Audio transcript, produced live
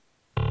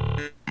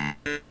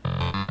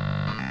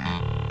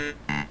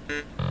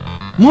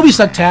Movie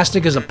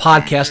Sucktastic is a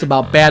podcast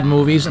about bad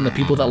movies and the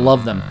people that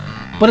love them.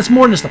 But it's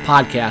more than just a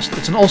podcast,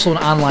 it's also an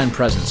online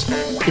presence.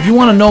 If you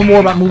want to know more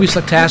about Movie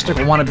Sucktastic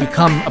or want to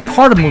become a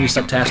part of Movie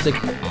Sucktastic,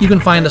 you can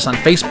find us on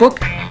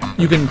Facebook,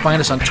 you can find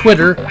us on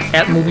Twitter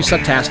at Movie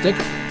Sucktastic,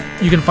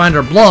 you can find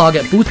our blog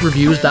at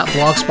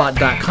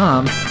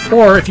boothreviews.blogspot.com,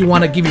 or if you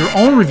want to give your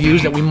own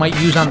reviews that we might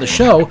use on the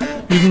show,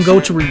 you can go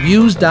to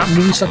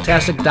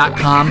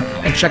reviews.moviesucktastic.com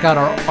and check out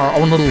our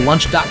own little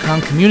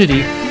lunch.com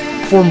community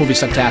for Movie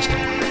Sucktastic.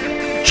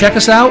 Check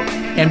us out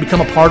and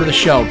become a part of the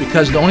show,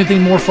 because the only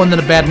thing more fun than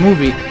a bad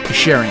movie is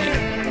sharing it.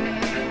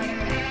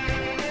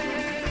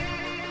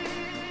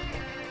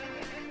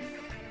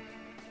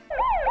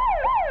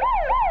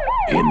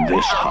 In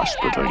this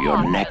hospital,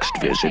 your next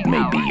visit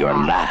may be your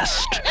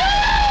last.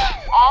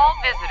 All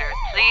visitors,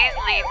 please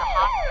leave the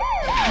hospital.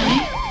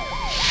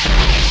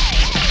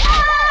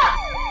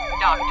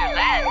 Dr.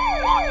 Len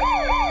on...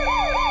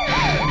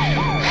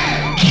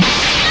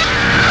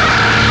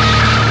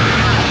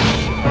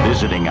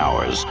 Visiting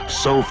hours,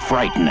 so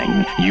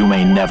frightening you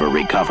may never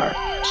recover.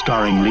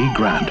 Starring Lee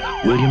Grant,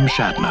 William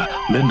Shatner,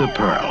 Linda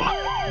Pearl.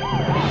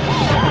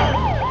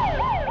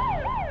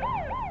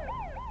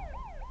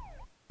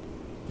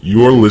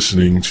 You're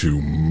listening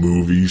to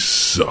Movie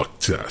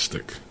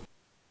Sucktastic.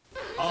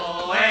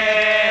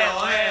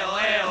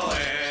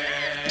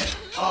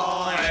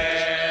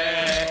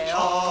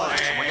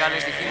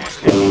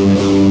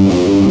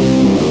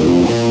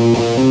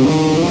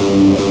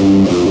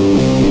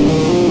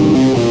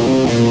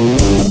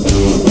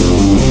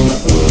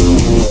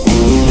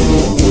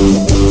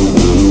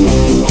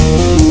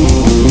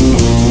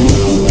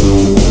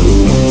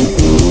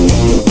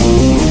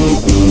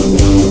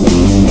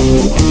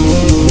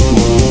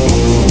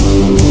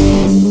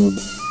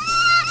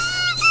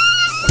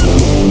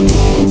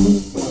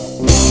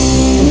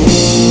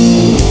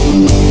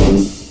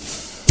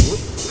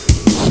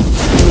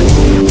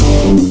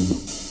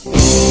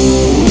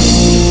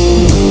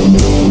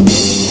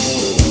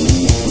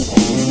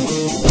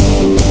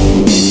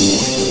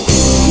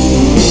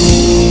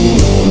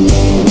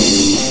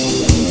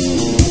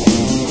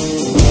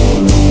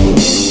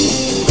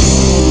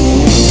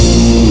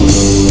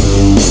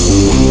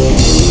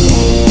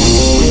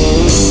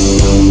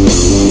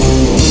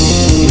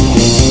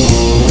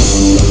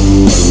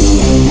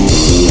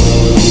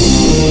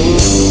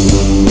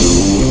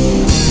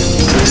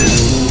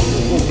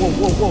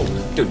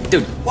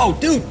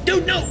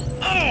 Dude, no!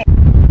 Oh!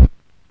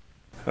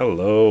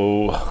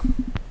 Hello.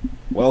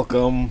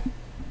 Welcome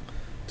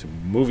to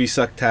Movie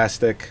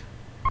Sucktastic.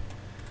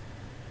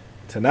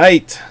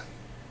 Tonight,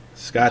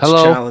 Scott's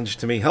challenge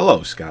to me...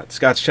 Hello, Scott.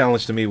 Scott's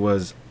challenge to me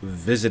was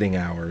visiting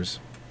hours.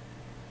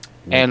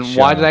 And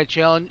why did I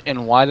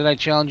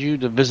challenge you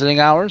to visiting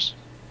hours?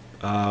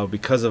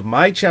 Because of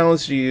my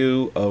challenge to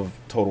you of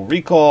Total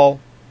Recall,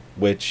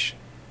 which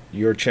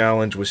your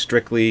challenge was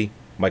strictly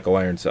Michael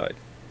Ironside.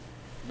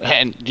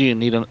 And do you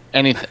need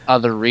any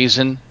other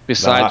reason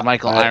besides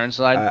Michael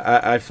Ironside?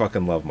 I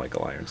fucking love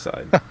Michael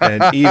Ironside.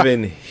 And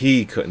even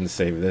he couldn't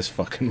save this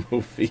fucking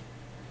movie.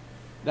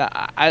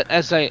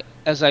 As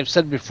I've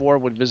said before,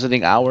 with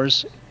visiting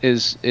hours,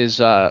 is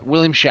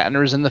William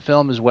Shatner is in the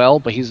film as well,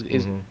 but he's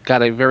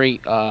got a very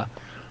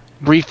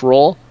brief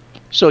role.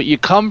 So you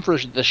come for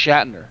the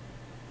Shatner,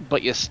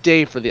 but you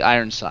stay for the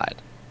Ironside.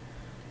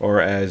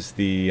 Or as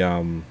the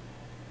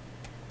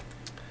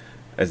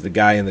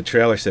guy in the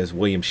trailer says,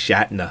 William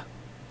Shatner.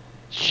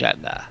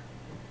 Shatner.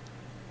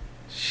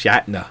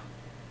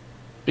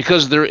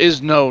 Because there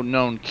is no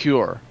known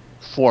cure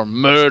for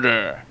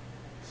murder.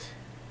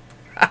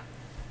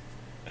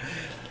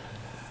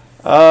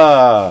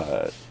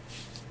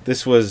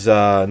 This was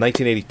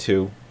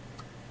 1982.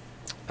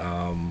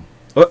 And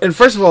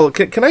first of all,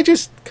 can I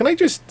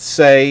just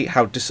say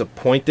how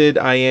disappointed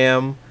I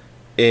am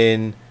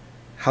in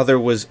how there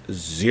was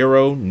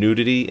zero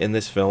nudity in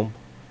this film?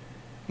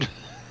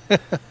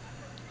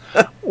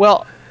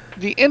 Well,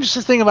 the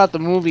interesting thing about the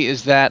movie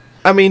is that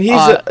I mean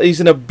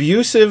he's an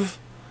abusive.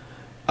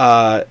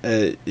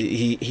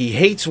 He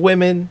hates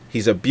women.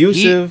 He's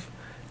abusive.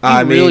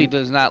 He really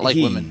does not like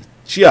women.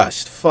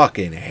 Just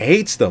fucking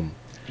hates them.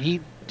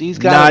 He's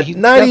got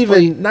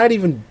not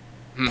even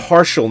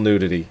partial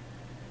nudity.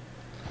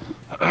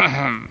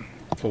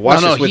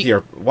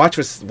 Watch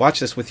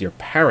this with your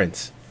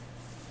parents.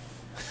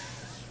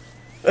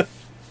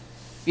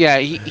 Yeah,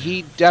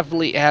 he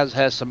definitely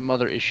has some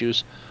other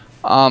issues.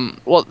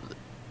 Well,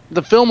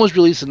 the film was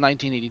released in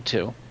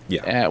 1982.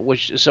 Yeah.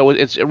 So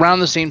it's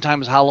around the same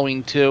time as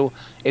Halloween 2.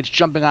 It's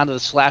jumping onto the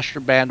slasher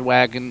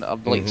bandwagon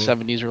of the late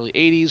 70s, early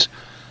 80s.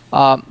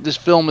 This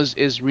film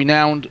is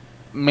renowned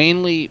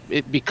mainly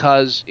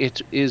because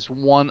it is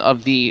one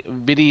of the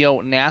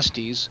video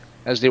nasties,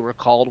 as they were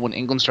called when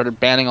England started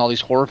banning all these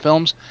horror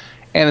films.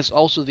 And it's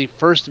also the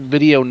first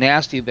video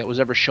nasty that was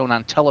ever shown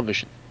on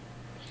television.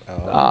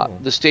 Oh.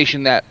 The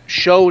station that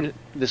showed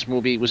this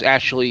movie was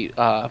actually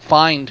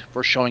fined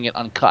for showing it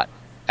uncut,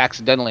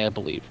 accidentally, I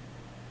believe.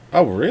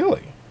 Oh,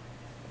 really?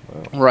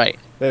 Well, right.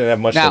 They didn't have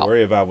much to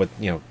worry about with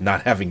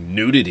not having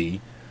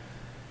nudity.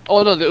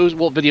 Oh no, it was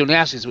video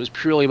nasties. It was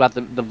purely about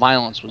the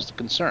violence was the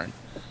concern,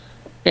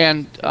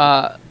 and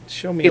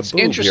Show me a it's boob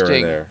here or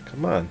interesting. there.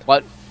 Come on.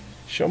 What?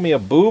 Show me a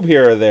boob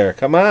here or there.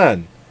 Come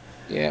on.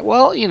 Yeah,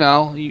 well, you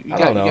know, you I got,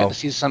 don't know. you got to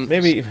see some.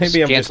 Maybe I'm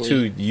just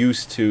scantily. too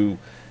used to,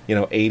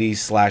 80s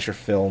slasher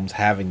films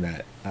having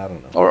that. I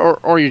don't know.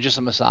 Or you're just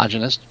a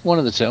misogynist. One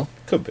of the two.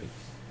 Could be.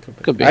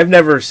 Could be. I've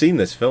never seen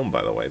this film,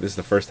 by the way. This is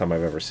the first time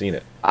I've ever seen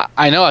it.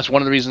 I know that's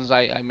one of the reasons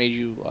I made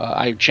you.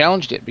 I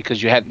challenged it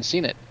because you hadn't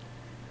seen it.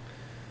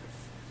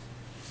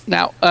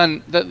 Now,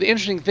 the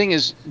interesting thing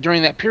is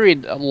during that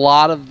period, a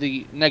lot of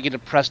the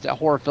negative press that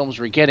horror films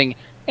were getting,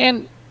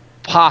 and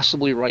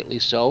possibly rightly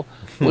so,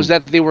 was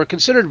that they were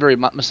considered very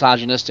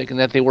misogynistic, and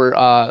that they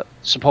were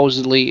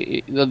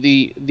supposedly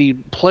the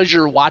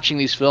pleasure watching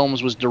these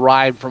films was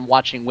derived from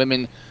watching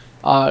women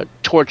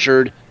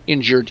tortured,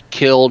 injured,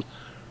 killed,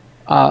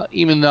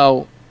 even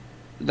though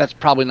that's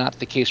probably not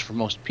the case for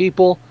most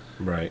people.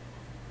 Right.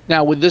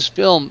 Now, with this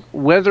film,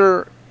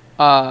 whether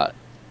or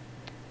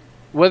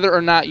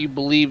not you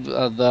believe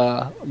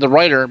the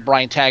writer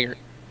Brian Taggart,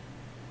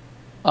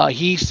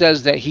 he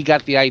says that he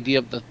got the idea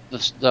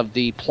of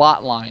the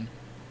plot line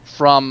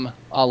from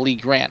Lee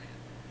Grant,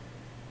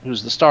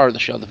 who's the star of the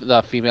show,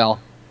 the female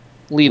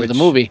lead of the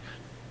movie.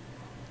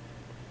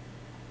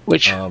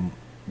 Which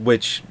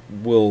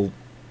will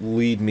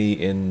lead me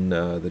in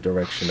the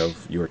direction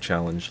of your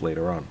challenge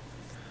later on.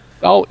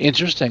 Oh,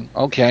 interesting.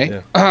 Okay.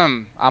 Yeah.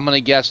 I'm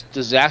gonna guess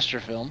disaster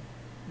film,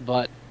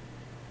 but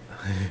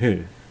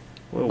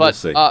We'll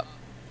see.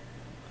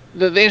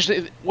 The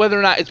interesting, whether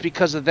or not it's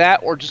because of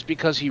that or just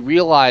because he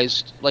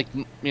realized, like,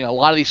 a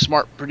lot of these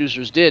smart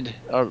producers did,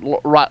 or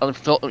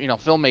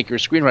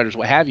filmmakers, screenwriters,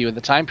 what have you, at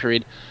the time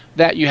period,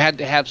 that you had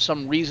to have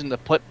some reason to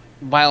put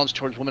violence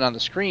towards women on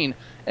the screen,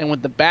 and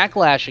with the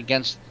backlash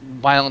against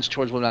violence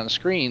towards women on the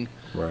screen,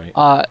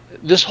 right.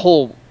 This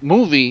whole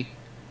movie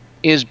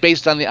is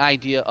based on the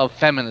idea of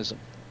feminism.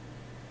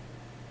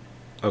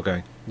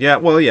 Okay. Yeah.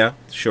 Well. Yeah.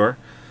 Sure.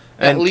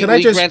 And Lee can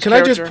I Grant's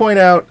just point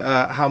out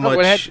how go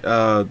much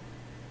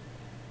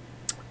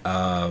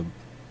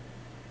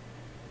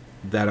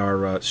that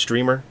our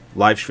streamer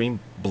live stream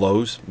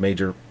blows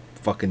major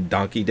fucking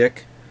donkey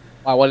dick.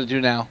 Wow, what did it do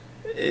now?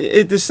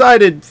 It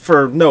decided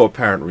for no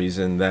apparent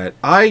reason that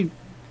I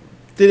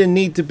didn't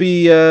need to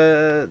be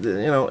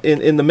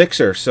in the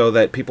mixer so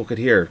that people could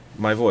hear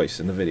my voice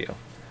in the video.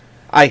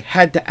 I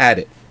had to add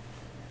it.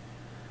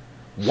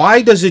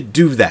 Why does it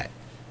do that?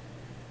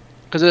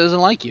 Because it doesn't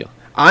like you.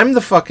 I'm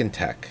the fucking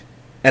tech,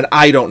 and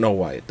I don't know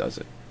why it does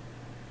it.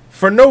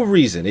 For no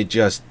reason, it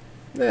just,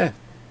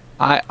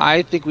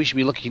 I think we should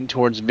be looking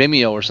towards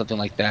Vimeo or something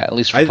like that, at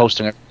least for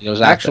posting our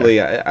videos.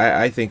 Actually,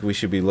 I think we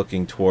should be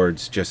looking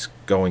towards just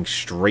going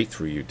straight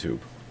through YouTube.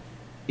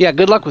 Yeah,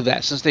 good luck with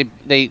that, since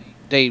they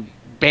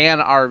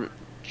ban our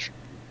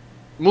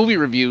movie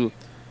review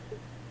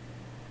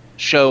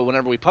show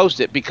whenever we post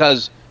it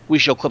because we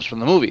show clips from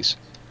the movies.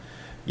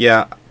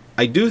 Yeah,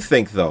 I do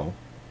think though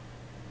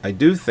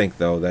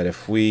that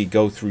if we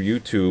go through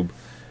YouTube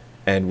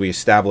and we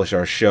establish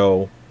our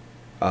show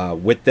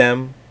with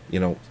them,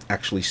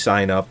 actually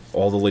sign up,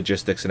 all the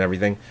logistics and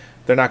everything,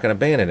 they're not going to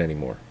ban it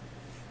anymore.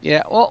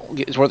 Yeah, well,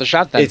 it's worth a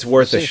shot then. It's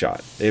worth a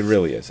shot. It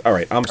really is. All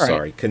right, I'm sorry.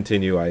 Right.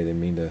 Continue. I didn't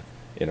mean to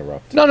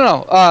interrupt.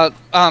 No.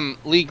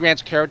 Lee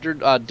Grant's character,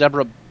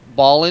 Deborah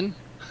Ballin.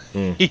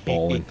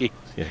 Ballin.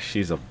 Yeah,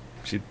 she's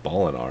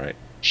ballin', all right.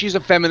 She's a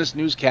feminist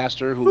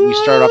newscaster who we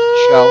start off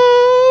the show.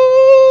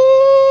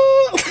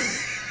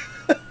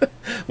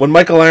 When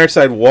Michael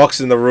Ironside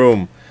walks in the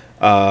room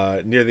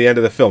near the end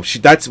of the film,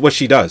 that's what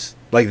she does.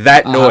 Like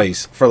that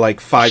noise for like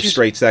 5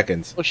 straight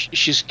seconds. Well,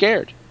 she's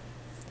scared.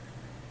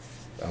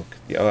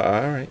 Okay.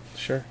 All right.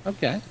 Sure.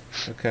 Okay.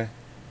 Okay.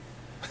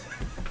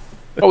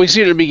 Well, we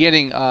see at the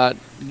beginning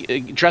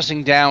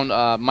dressing down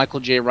Michael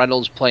J.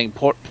 Reynolds playing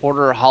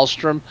Porter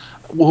Hallstrom,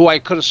 who I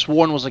could have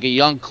sworn was like a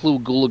young Clu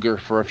Gulager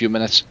for a few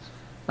minutes.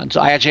 And so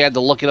I actually had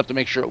to look it up to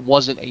make sure it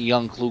wasn't a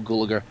young Clu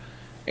Gulager.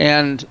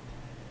 And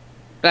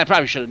I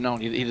probably should have known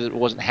he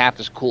wasn't half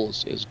as cool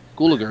as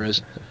Gulager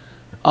is.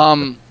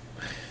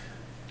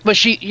 But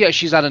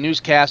she's on a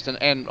newscast,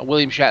 and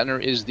William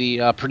Shatner is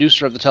the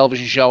producer of the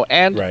television show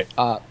and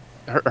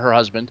her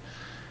husband.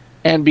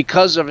 And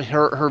because of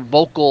her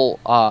vocal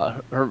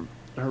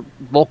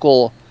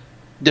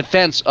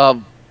defense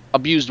of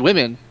abused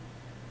women,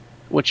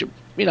 which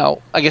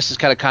I guess is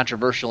kind of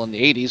controversial in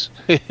the 80s.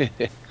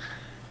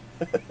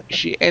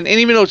 And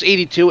even though it's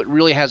 82, it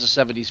really has a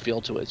 70s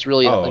feel to it. It's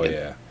really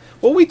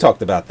Well, we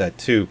talked about that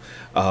too.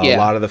 A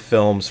lot of the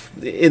films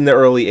in the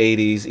early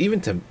 80s, even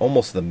to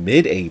almost the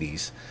mid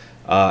 80s,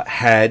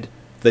 had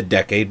the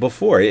decade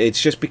before.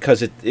 It's just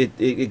because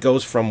it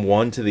goes from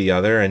one to the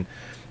other, and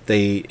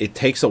it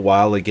takes a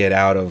while to get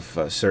out of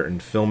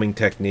certain filming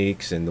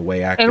techniques and the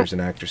way actors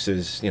and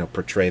actresses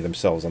portray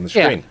themselves on the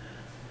screen.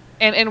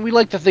 And we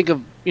like to think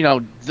of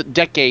the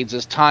decades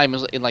as time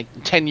as in like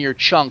 10-year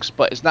chunks,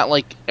 but it's not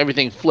like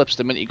everything flips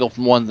the minute you go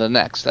from one to the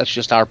next. That's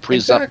just our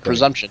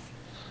presumption.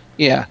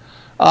 Yeah.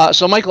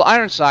 So Michael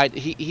Ironside,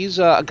 he's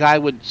a guy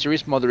with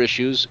serious mother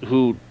issues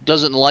who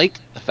doesn't like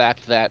the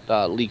fact that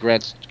Lee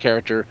Grant's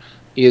character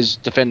is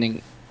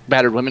defending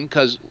battered women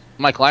because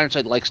Michael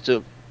Ironside likes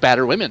to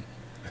batter women.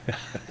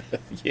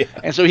 Yeah.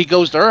 And so he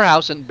goes to her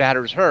house and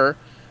batters her,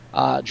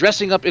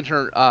 dressing up in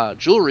her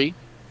jewelry.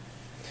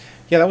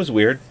 Yeah, that was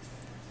weird.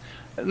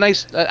 A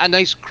nice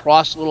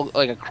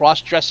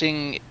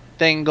cross-dressing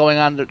thing going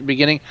on at the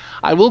beginning.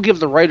 I will give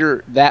the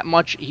writer that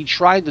much. He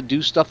tried to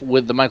do stuff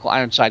with the Michael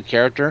Ironside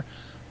character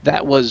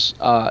that was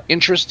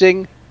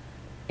interesting,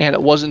 and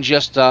it wasn't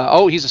just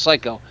he's a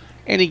psycho.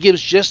 And he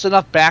gives just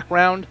enough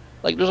background.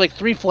 Like there's like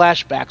 3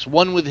 flashbacks.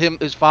 One with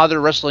his father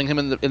wrestling him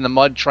in the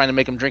mud, trying to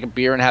make him drink a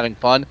beer and having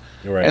fun.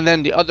 Right. And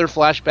then the other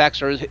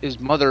flashbacks are his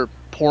mother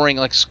pouring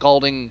like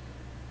scalding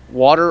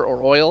water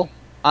or oil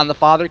on the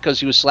father because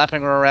he was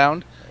slapping her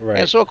around. Right.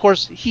 And so of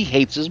course he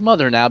hates his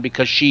mother now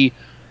because she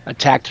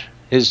attacked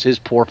his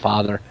poor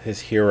father. His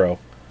hero.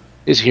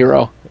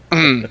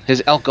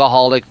 His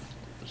alcoholic,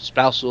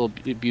 spousal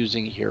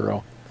abusing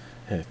hero.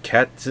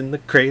 Cats in the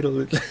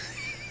cradle.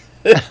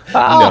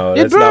 No,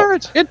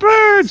 it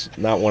burns.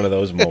 Not one of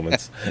those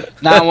moments.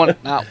 not one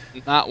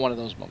of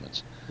those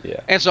moments. Yeah.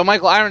 And so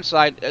Michael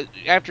Ironside,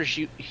 after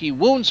he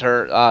wounds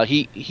her,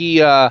 he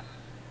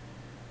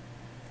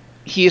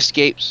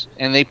escapes,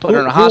 and they put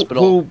her in a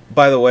hospital. Who,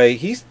 by the way,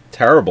 he's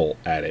terrible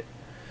at it.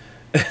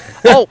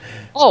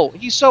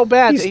 He's so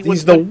bad.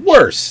 He's the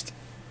worst.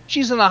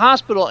 She's in the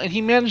hospital, and he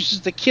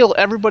manages to kill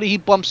everybody he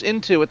bumps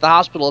into at the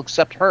hospital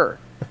except her.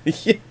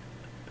 Yeah.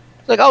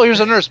 It's like, oh, here's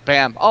a nurse,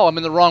 bam. Oh, I'm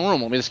in the wrong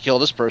room. Let me just kill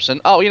this person.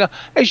 Oh,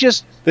 it's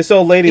just... This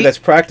old lady that's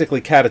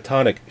practically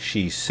catatonic,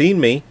 she's seen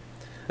me.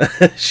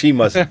 She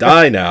must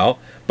die now.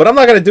 But I'm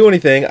not going to do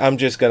anything. I'm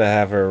just going to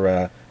have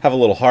her have a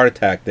little heart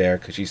attack there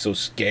because she's so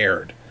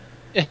scared.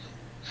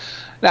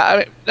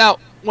 Now,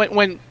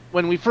 when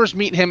we first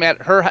meet him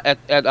at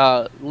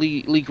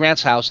Lee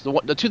Grant's house,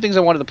 the 2 things I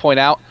wanted to point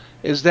out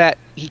is that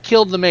he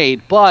killed the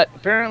maid, but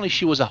apparently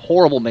she was a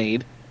horrible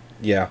maid.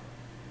 Yeah.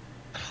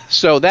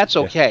 So that's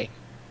okay.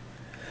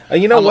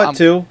 You know what,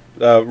 too?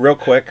 Real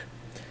quick.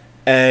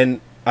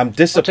 And I'm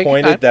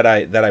disappointed that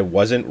I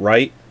wasn't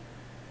right.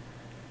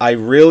 I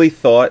really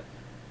thought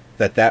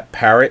that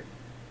parrot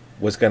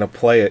was going to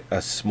play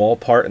a small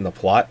part in the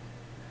plot.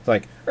 It's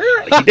like,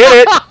 he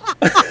did it!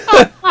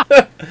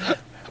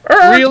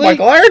 Really? It's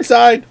Michael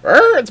Ironside!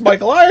 It's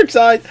Michael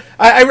Ironside!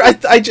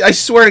 I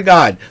swear to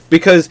God,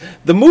 because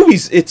the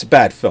movie's a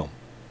bad film.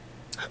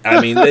 I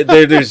mean,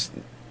 there's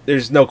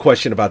no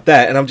question about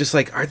that. And I'm just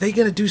like, are they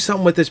going to do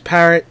something with this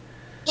parrot?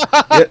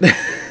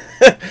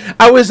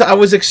 I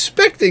was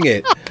expecting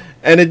it,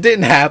 and it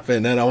didn't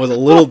happen, and I was a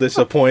little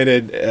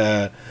disappointed.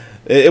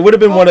 It would have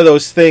been one of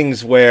those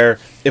things where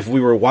if we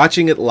were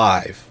watching it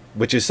live,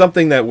 which is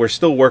something that we're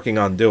still working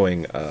on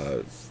doing,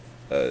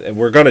 and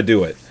we're going to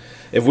do it.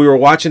 If we were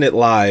watching it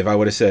live, I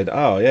would have said,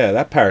 "Oh yeah,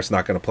 that parrot's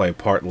not going to play a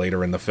part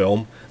later in the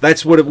film."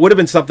 That's would have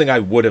been something I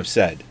would have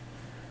said.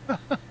 He's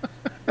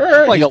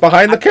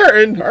behind the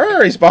curtain.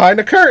 He's behind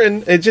the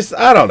curtain. It just,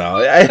 I don't know.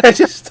 I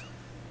just.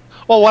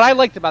 Well, what I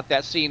liked about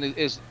that scene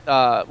is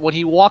when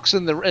he walks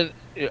in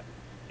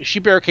she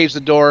barricades the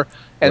door,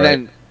 and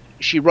then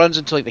she runs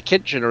into like the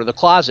kitchen or the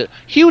closet.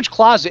 Huge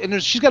closet,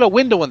 and she's got a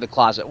window in the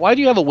closet. Why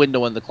do you have a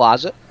window in the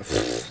closet?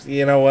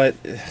 You know what?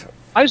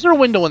 Why is there a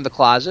window in the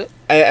closet?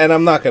 And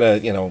I'm not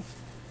gonna,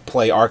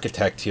 play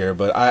architect here,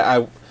 but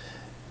I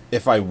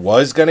if I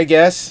was gonna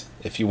guess,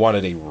 if you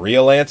wanted a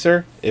real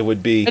answer, it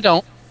would be. I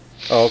don't.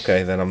 Oh,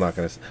 okay, then I'm not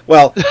gonna.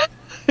 Well,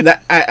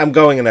 I'm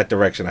going in that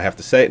direction. I have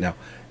to say it now.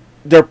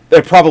 There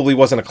probably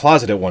wasn't a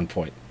closet at one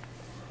point.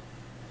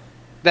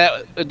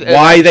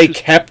 Why they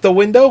kept the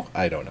window,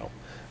 I don't know.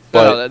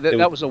 But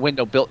that was a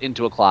window built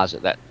into a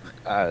closet.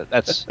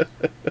 That's.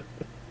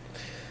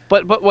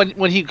 But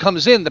when he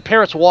comes in, the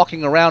parrot's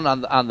walking around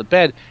on the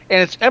bed,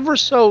 and it's ever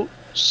so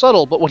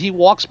subtle. But when he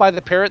walks by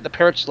the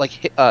parrot's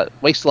like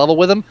waist level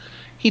with him.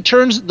 He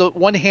turns the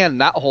one hand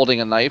not holding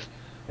a knife,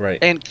 right,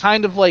 and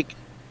kind of like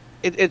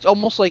it's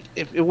almost like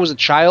if it was a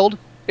child,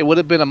 it would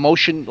have been a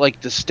motion like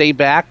to stay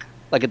back.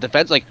 Like a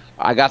defense, like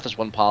I got this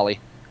one,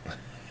 Polly.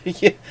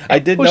 Yeah, I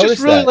did notice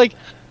just really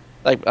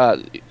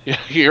that.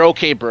 You're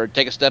okay, Bird.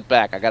 Take a step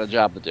back. I got a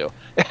job to do.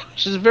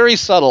 Which is very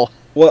subtle.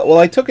 Well,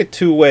 I took it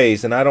 2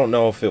 ways, and I don't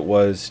know if it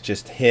was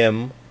just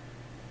him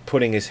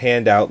putting his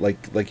hand out,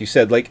 like you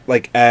said,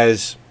 like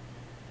as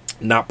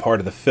not part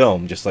of the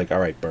film, just like, all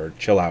right, Bird,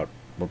 chill out.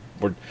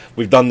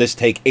 We've done this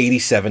take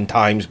 87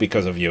 times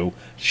because of you.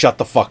 Shut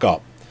the fuck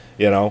up,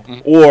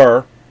 Mm-hmm.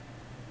 Or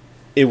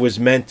it was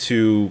meant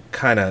to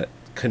kind of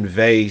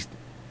convey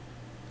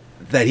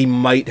that he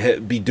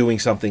might be doing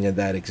something in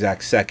that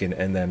exact second,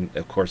 and then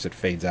of course it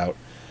fades out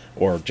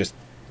or just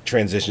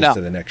transitions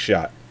to the next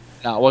shot.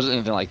 No, it wasn't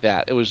anything like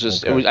that. It was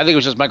just okay. I think it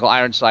was just Michael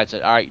Ironside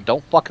said, all right,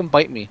 don't fucking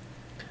bite me,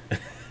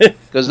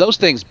 because those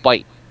things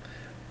bite.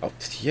 Oh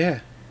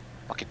yeah,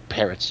 fucking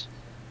parrots.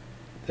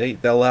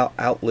 They'll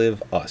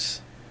outlive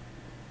us.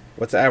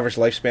 What's the average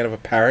lifespan of a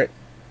parrot?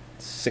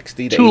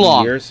 60 to Too 80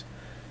 long. years.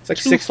 It's like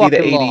Too 60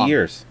 to 80 long.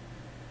 years.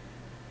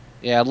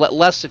 Yeah,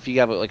 less if you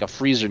have like a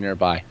freezer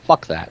nearby.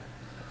 Fuck that.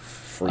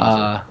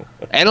 Freezer.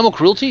 Animal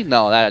cruelty?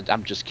 No,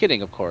 I'm just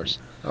kidding, of course.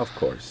 Of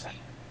course.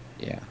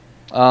 Yeah.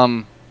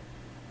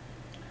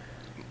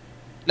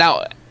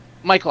 Now,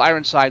 Michael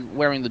Ironside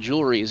wearing the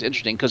jewelry is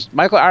interesting because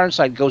Michael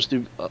Ironside goes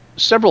through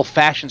several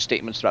fashion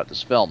statements throughout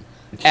this film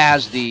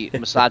as the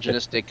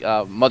misogynistic,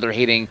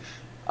 mother-hating,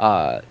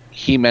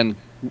 He-Man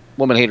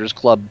Woman Haters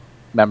Club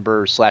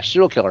member /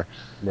 serial killer.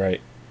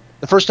 Right.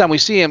 The first time we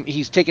see him,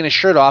 he's taking his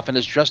shirt off and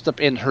is dressed up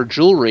in her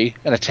jewelry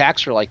and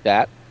attacks her like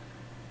that.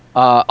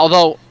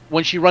 Although,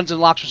 when she runs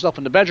and locks herself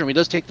in the bedroom, he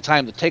does take the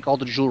time to take all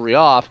the jewelry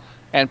off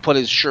and put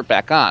his shirt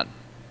back on.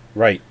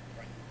 Right.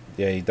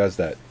 Yeah, he does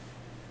that.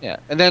 Yeah,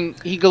 and then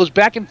he goes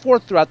back and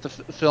forth throughout the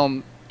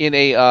film in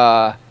a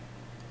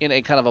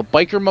kind of a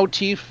biker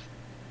motif,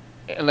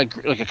 and like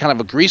a kind of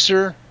a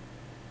greaser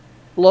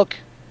look.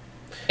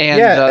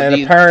 And,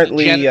 and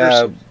apparently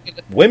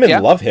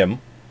women love him.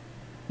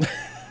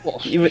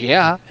 Well,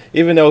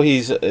 even though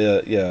he's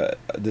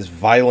this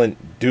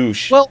violent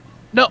douche. Well,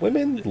 no,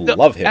 women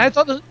love him. And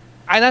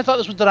I thought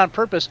this was done on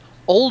purpose.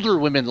 Older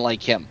women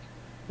like him.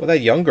 Well,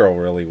 that young girl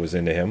really was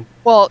into him.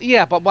 Well,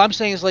 yeah, but what I'm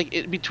saying is,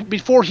 like,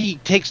 before he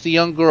takes the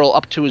young girl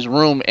up to his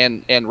room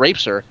and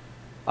rapes her,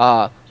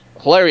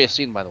 hilarious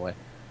scene, by the way.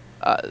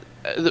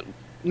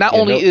 Not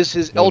only is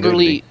his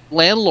elderly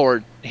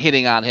landlord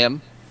hitting on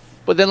him,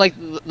 but then, like,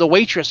 the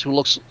waitress who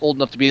looks old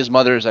enough to be his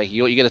mother is like,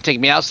 you gonna take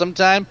me out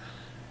sometime?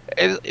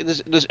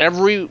 Is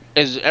every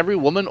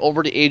woman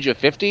over the age of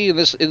 50 in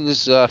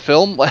this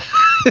film?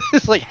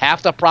 It's like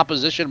half the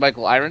proposition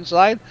Michael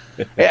Ironside.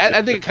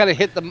 I think it kind of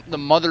hit the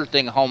mother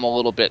thing home a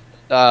little bit,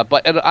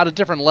 but at a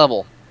different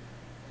level.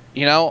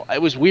 You know,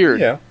 it was weird.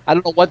 Yeah. I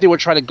don't know what they were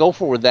trying to go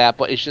for with that,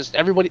 but it's just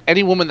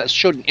any woman that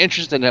showed an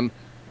interest in him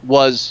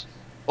was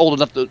old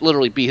enough to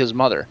literally be his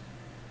mother.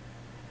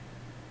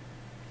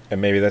 And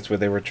maybe that's what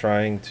they were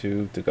trying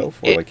to go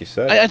for, like you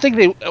said. I think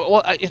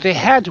they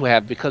had to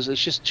have, because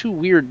it's just too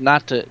weird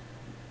not to,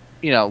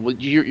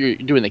 you're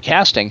doing the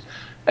casting,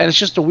 and it's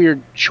just a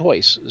weird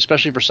choice,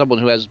 especially for someone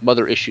who has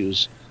mother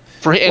issues.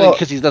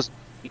 Because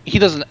he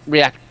doesn't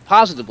react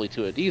positively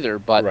to it either.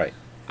 But right.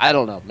 I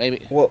don't know,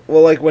 maybe. Well,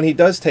 like when he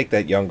does take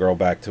that young girl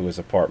back to his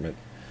apartment,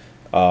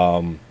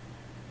 and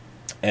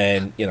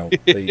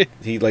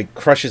he like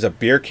crushes a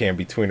beer can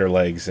between her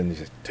legs, and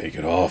he's like, "Take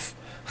it off."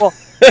 Well,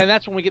 and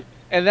that's when we get.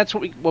 And that's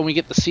when we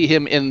get to see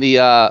him in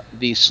the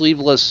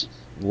sleeveless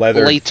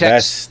leather latex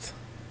vest.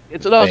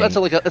 It's not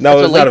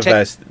a latex,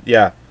 vest.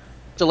 Yeah,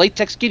 it's a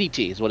latex skinny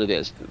tee, is what it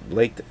is.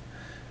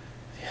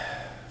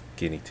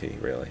 Skinny tee,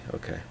 really?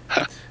 Okay.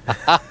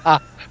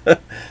 The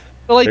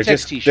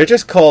latex t-shirt. They're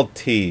just called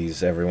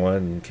tees, everyone.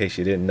 In case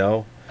you didn't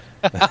know.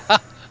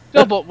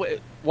 No, but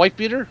wife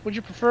beater? Would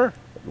you prefer?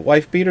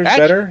 Wife beater's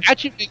better.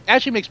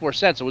 Actually makes more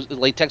sense. It was a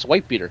latex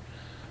wife beater,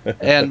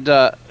 and.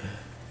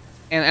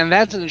 And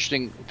that's an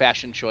interesting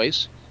fashion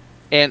choice,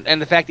 and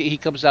the fact that he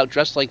comes out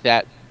dressed like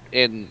that,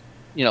 and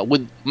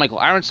with Michael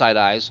Ironside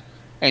eyes,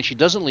 and she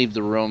doesn't leave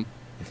the room,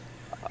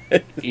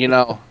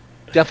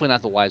 definitely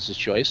not the wisest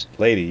choice.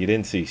 Lady, you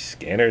didn't see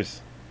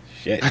Scanners?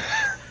 Shit.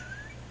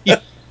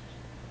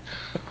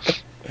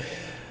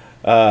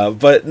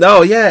 But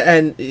no, yeah,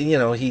 and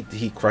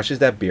he crushes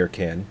that beer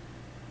can,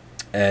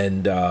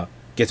 and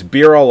gets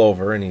beer all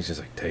over, and he's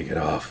just like, "Take it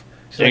off."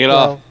 Take it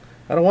off.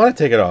 I don't want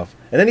to take it off.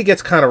 And then he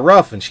gets kind of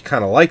rough, and she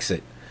kind of likes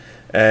it.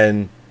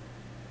 And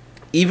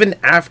even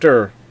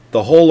after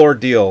the whole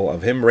ordeal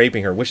of him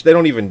raping her, which they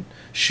don't even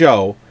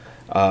show,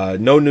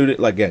 no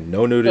nudity. Again,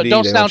 no nudity.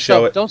 Don't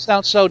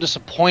sound so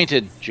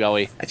disappointed,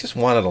 Joey. I just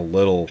wanted a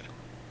little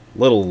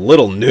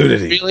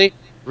nudity.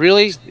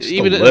 Really? Just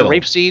even in the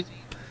rape scene?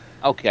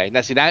 Okay,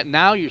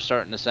 now you're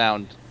starting to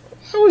sound.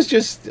 I was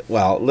just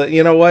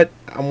you know what?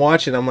 I'm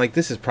watching. I'm like,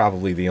 this is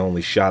probably the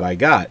only shot I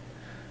got.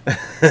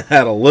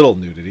 Had a little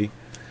nudity.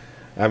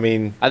 I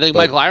mean, I think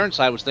Michael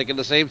Ironside was thinking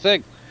the same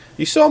thing.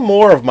 You saw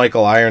more of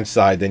Michael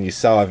Ironside than you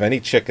saw of any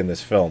chick in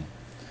this film.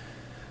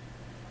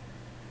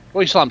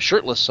 Well, you saw him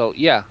shirtless, so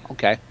yeah,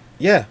 okay.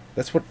 Yeah,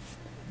 that's what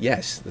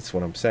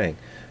I'm saying.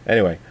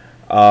 Anyway,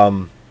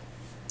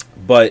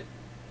 but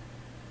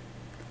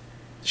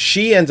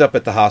she ends up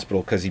at the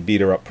hospital because he beat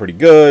her up pretty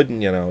good,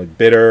 and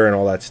bit her and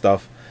all that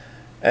stuff.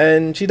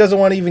 And she doesn't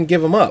want to even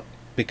give him up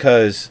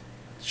because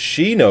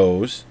she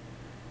knows.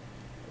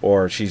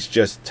 Or she's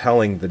just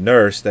telling the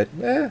nurse that,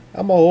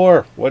 I'm a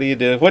whore. What do you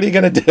do? What are you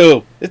going to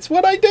do? It's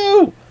what I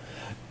do.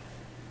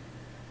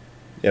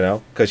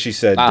 Because she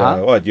said,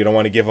 what, you don't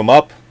want to give him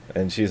up?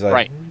 And she's like,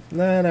 right.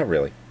 Nah, not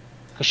really.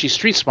 Because she's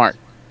street smart.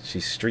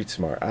 She's street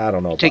smart. I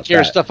don't know about take care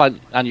of stuff on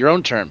your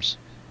own terms.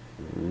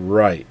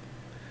 Right.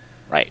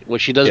 Right. What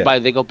she does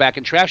they go back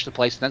and trash the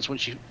place, and that's when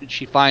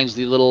she finds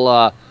the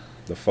little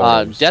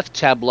death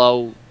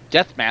tableau,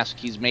 death mask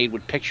he's made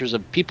with pictures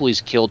of people he's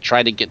killed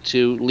trying to get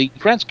to Lee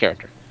Grant's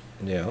character.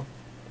 Yeah.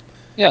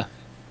 Yeah.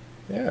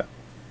 Yeah.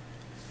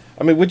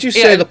 I mean, would you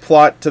say the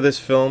plot to this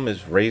film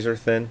is razor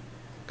thin?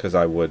 Because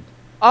I would.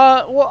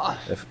 Well,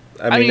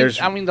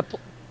 there's. I mean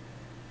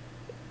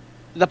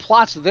the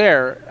plot's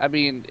there. I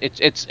mean,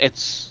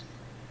 it's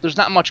there's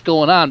not much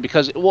going on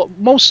because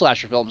most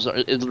slasher films,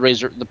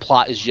 the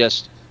plot is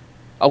just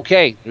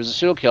okay. There's a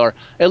serial killer.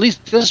 At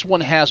least this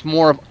one has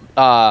more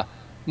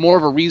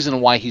of a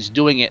reason why he's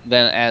doing it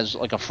than as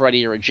like a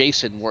Freddy or a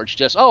Jason, where it's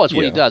just it's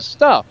what he does.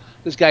 No,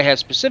 this guy has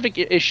specific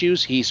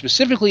issues. He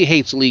specifically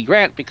hates Lee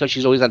Grant because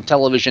she's always on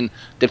television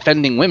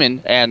defending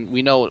women, and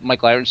we know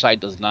Michael Ironside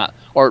does not,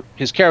 or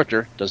his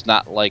character does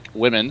not like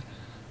women.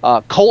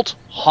 Colt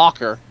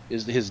Hawker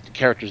is his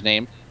character's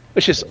name,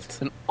 which is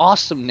an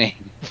awesome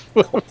name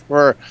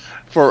for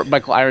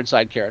Michael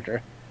Ironside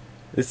character.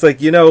 It's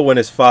like, when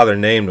his father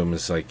named him,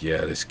 it's like,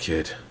 yeah, this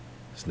kid,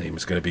 his name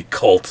is going to be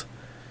Colt.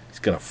 He's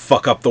going to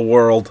fuck up the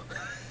world.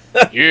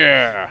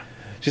 Yeah.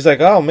 She's like,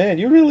 oh, man,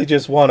 you really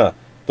just want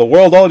the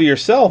world all to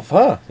yourself,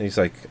 huh? And he's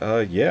like,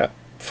 yeah.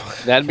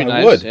 That'd be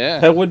nice, would. yeah.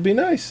 That would be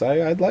nice.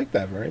 I'd like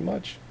that very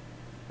much.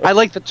 I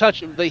like the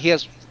touch that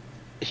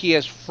he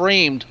has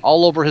framed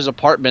all over his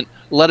apartment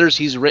letters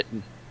he's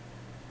written.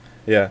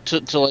 Yeah.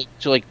 To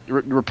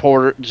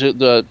reporter, to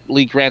the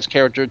Lee Grant's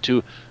character,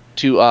 to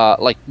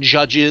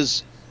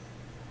judges.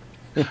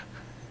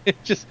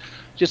 It's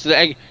just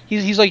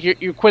he's like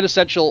your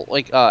quintessential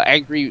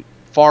angry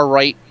far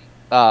right,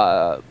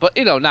 but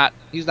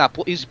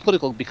he's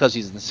political because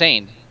he's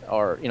insane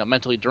or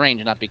mentally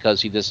deranged, not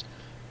because he just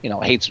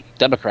hates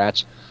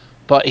Democrats,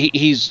 but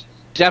he's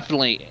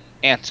definitely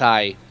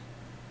anti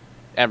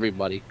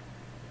everybody.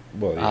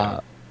 Well, yeah.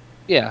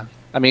 Yeah.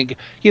 I mean,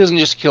 he doesn't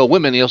just kill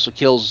women; he also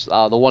kills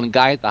the one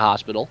guy at the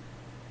hospital.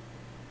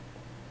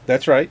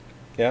 That's right.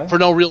 Yeah. For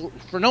no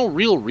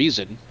real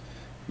reason.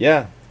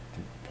 Yeah.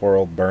 Poor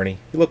old Bernie.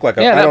 He looked like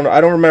I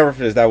don't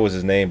remember if that was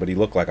his name, but he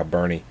looked like a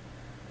Bernie.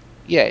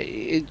 Yeah,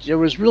 there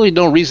was really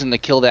no reason to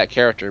kill that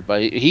character,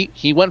 but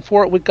he went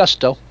for it with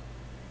gusto.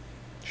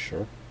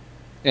 Sure.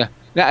 Yeah.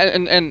 Now,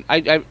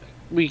 and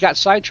we got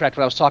sidetracked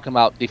when I was talking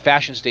about the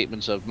fashion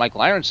statements of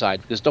Michael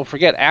Ironside, because don't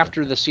forget,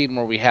 after the scene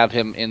where we have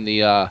him in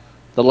the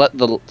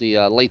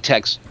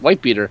latex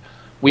white beater,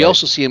 we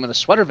also see him in a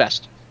sweater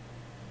vest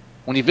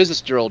when he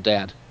visits their old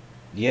dad.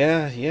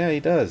 Yeah, he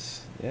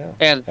does. Yeah.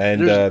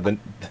 And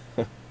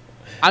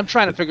I'm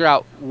trying to figure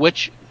out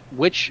which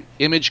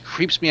image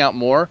creeps me out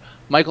more: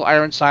 Michael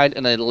Ironside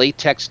in a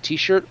latex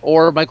T-shirt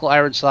or Michael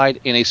Ironside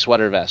in a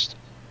sweater vest.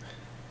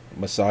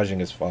 Massaging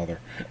his father,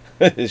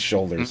 his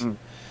shoulders.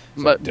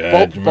 Mm-hmm. But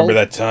Dad, remember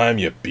that time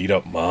you beat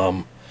up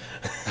Mom?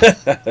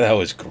 That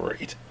was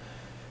great.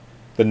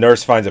 The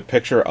nurse finds a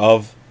picture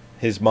of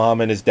his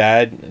mom and his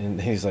dad,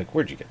 and he's like,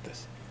 "Where'd you get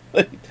this?"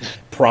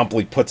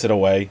 Promptly puts it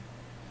away.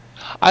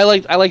 I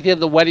like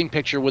the wedding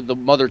picture with the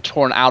mother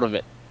torn out of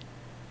it.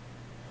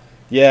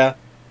 Yeah.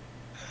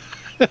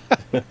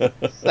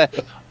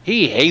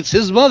 He hates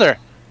his mother.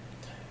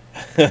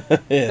 Yeah,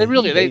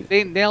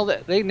 they nailed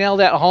it. They nailed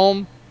that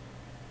home.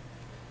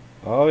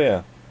 Oh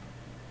yeah.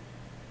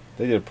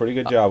 They did a pretty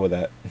good job with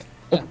that.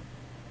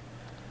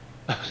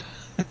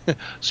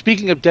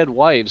 Speaking of dead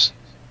wives.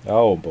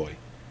 Oh boy.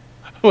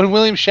 When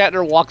William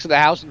Shatner walks in the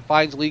house and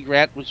finds Lee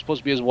Grant, which is supposed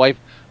to be his wife,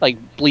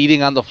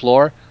 bleeding on the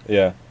floor.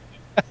 Yeah.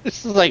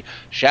 This is like,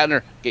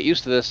 Shatner, get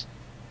used to this.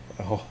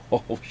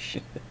 Oh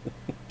shit.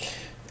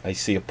 I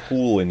see a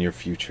pool in your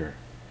future.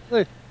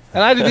 And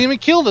I didn't even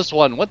kill this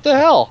one. What the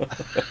hell?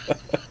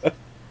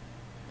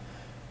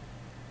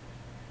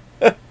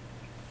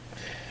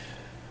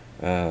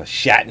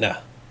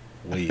 Shatner.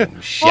 William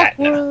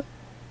Shatner.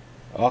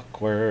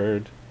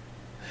 Awkward.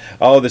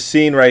 Oh, the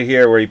scene right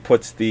here where he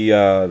puts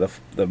the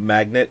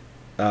magnet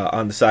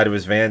on the side of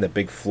his van, the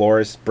big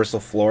Bristol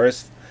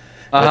florist.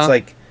 It's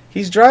like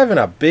he's driving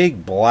a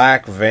big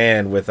black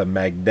van with a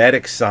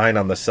magnetic sign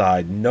on the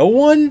side. No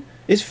one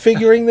is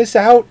figuring this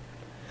out.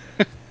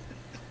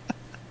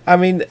 I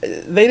mean,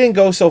 they didn't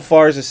go so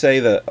far as to say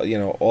that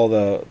all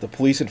the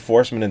police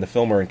enforcement in the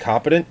film are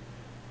incompetent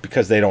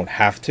because they don't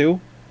have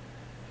to.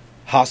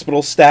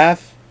 Hospital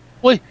staff.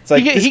 Well, it's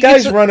like this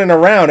guy's running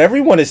around.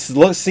 Everyone is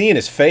seeing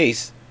his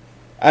face.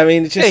 I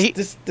mean, it's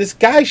just this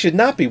guy should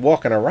not be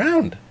walking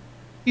around.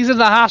 He's in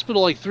the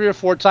hospital 3 or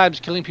 4 times,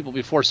 killing people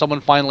before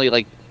someone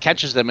finally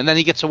catches them, and then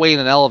he gets away in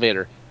an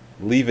elevator,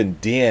 leaving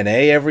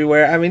DNA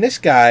everywhere. I mean, this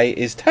guy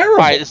is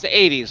terrible. All right, it's the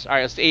 '80s. All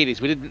right, it's the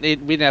 '80s. We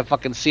didn't have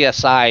fucking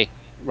CSI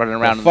running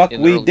around.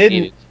 We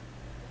didn't.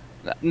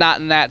 80s. Not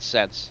in that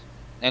sense.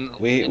 And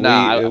we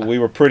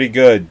were pretty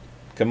good.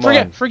 Come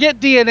on. Forget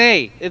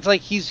DNA. It's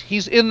like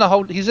he's in the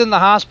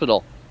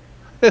hospital.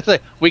 It's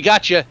like, we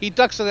got you. He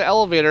ducks in the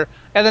elevator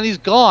and then he's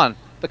gone.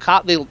 The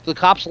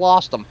cops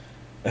lost him.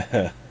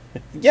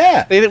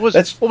 Yeah. What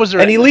was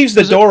there? And he leaves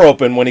the door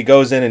open when he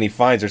goes in and he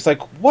finds her. It's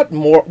like, what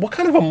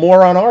kind of a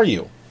moron are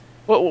you?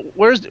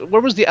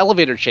 Where was the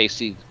elevator chase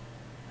scene?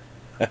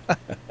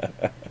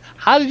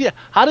 How did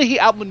he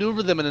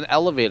outmaneuver them in an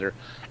elevator?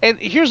 And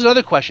here's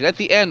another question. At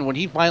the end, when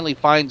he finally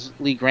finds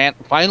Lee Grant,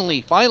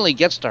 finally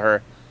gets to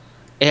her,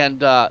 and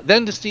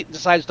then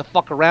decides to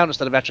fuck around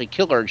instead of actually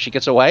kill her, and she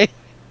gets away.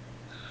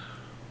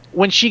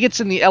 When she gets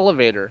in the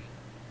elevator,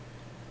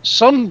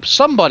 some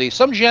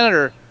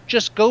janitor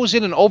just goes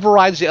in and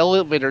overrides the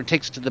elevator and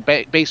takes it to the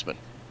basement.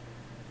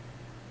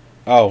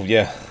 Oh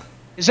yeah.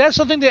 Is that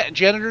something that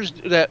janitors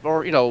that,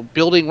 or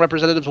building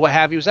representatives, what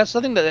have you? Is that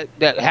something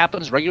that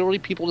happens regularly?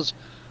 People just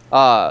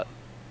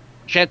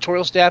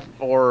janitorial staff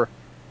or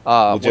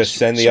We'll just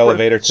send the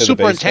elevator to the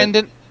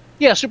superintendent.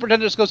 Yeah,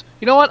 superintendent just goes,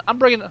 you know what? I'm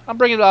bringing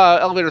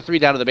elevator 3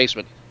 down to the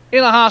basement.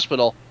 In a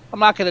hospital, I'm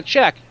not going to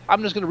check.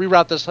 I'm just going to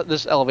reroute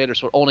this elevator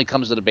so it only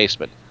comes to the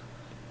basement.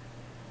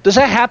 Does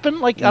that happen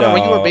on a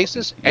regular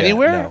basis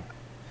anywhere? No.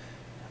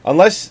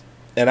 Unless,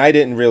 and I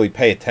didn't really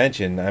pay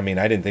attention. I mean,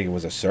 I didn't think it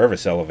was a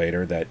service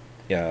elevator that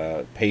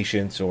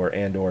patients or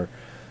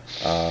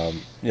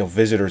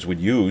visitors would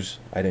use.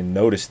 I didn't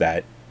notice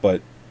that,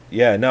 but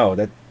yeah, no,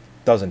 that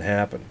doesn't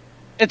happen.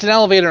 It's an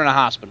elevator in a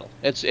hospital.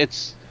 It's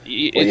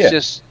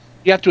just,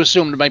 you have to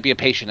assume there might be a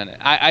patient in it.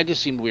 I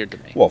just seemed weird to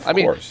me. Well, of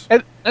course.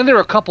 And there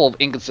are a couple of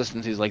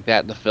inconsistencies like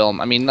that in the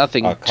film. I mean,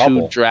 nothing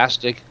too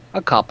drastic.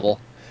 A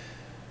couple.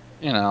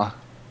 Well,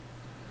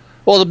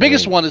 the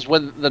biggest one is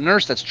when the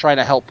nurse that's trying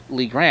to help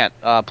Lee Grant,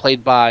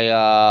 played by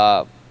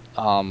I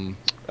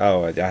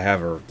have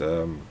her.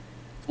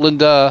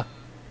 Linda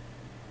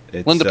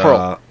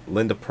Pearl.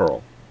 Linda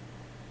Pearl.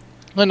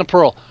 Linda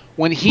Pearl.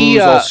 When he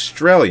who's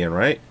Australian,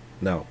 right?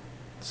 No.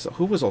 So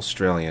who was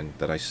Australian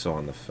that I saw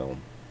in the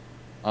film?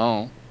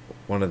 Oh.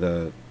 One of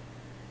the...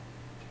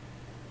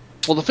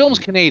 Well, the film's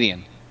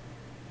Canadian.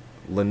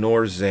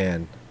 Lenore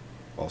Zann,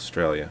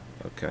 Australia.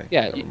 Okay.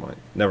 Yeah.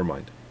 Never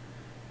mind.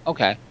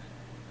 Okay.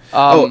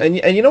 And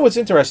you know what's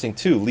interesting,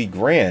 too? Lee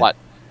Grant. What?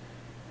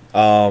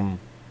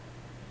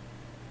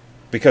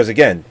 Because,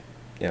 again,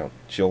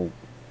 she'll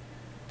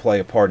play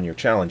a part in your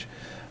challenge.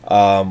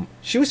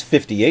 She was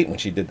 58 when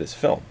she did this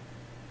film.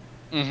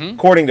 Mm-hmm.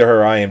 According to her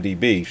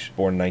IMDb, she's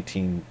born in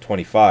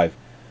 1925.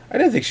 I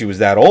didn't think she was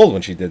that old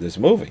when she did this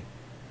movie.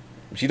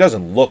 She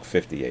doesn't look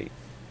 58.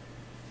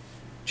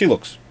 She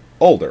looks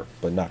older,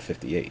 but not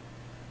 58.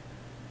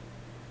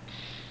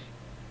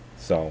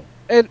 So.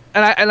 And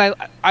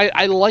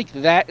I like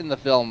that in the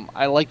film.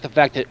 I like the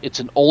fact that it's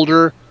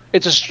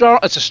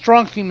a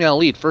strong female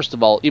lead. First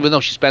of all, even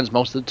though she spends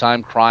most of the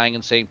time crying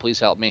and saying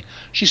 "Please help me,"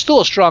 she's still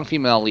a strong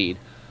female lead.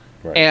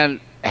 Right. And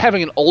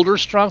having an older,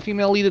 strong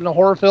female lead in a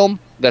horror film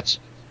that's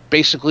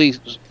basically,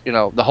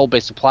 the whole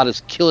basic plot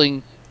is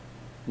killing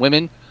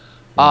women,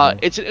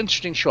 it's an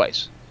interesting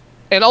choice.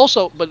 But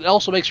it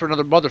also makes for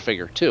another mother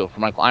figure too for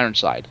Michael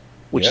Ironside,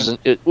 which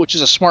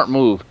is a smart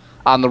move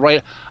on the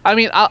right. I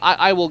mean,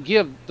 I will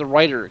give the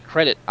writer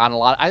credit on a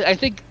lot. I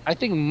think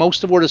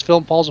most of where this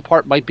film falls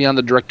apart might be on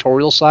the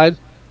directorial side.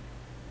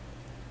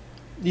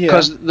 Yeah,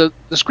 because the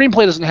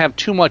screenplay doesn't have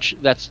too much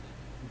that's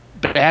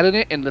bad in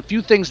it, and the few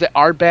things that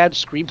are bad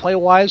screenplay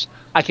wise,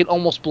 I can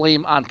almost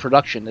blame on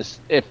production.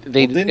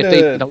 Didn't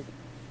the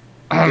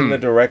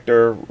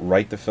director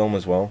write the film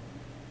as well?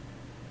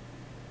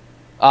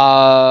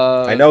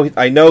 I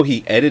know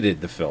he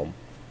edited the film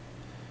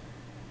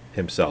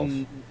himself.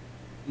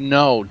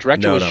 No,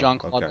 director was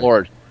Jean-Claude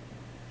Lord.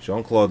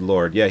 Jean-Claude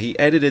Lord, yeah, he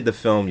edited the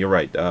film. You're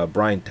right.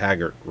 Brian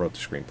Taggart wrote the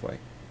screenplay.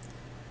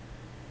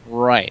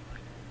 Right,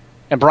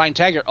 and Brian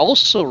Taggart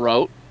also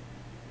wrote.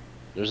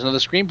 There's another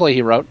screenplay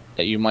he wrote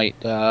that you might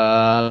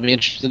be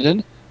interested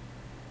in.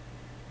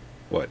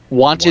 What?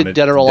 Wanted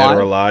Dead or Alive. Dead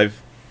or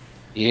Alive.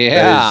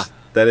 Yeah.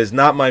 That is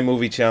not my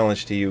movie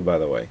challenge to you, by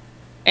the way.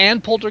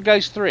 And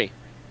Poltergeist 3.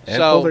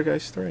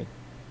 Poltergeist 3.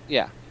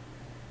 Yeah.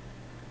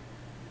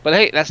 But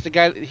hey, that's the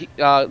guy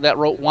that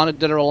wrote Wanted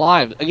Dead or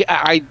Alive.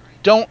 I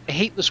don't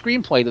hate the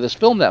screenplay to this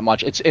film that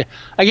much.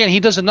 Again, he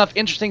does enough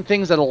interesting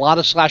things that a lot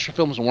of slasher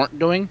films weren't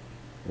doing.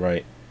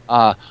 Right.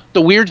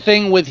 The weird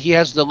thing with he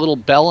has the little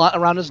bell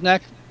around his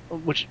neck,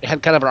 which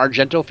had kind of an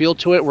Argento feel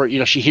to it,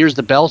 where she hears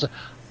the bells.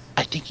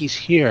 I think he's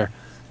here.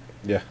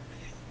 Yeah.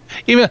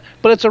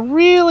 But it's a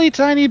really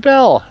tiny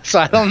bell, so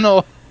I don't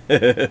know.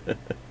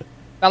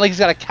 Not like he's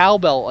got a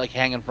cowbell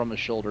hanging from his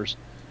shoulders.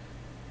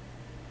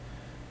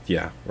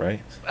 Yeah.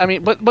 Right. I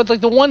mean, but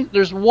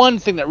there's one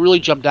thing that really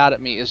jumped out at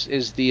me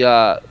is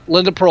the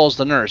Linda Pearl's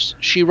the nurse.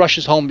 She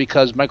rushes home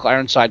because Michael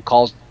Ironside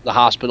calls the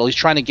hospital. He's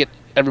trying to get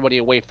everybody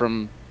away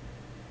from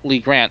Lee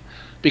Grant,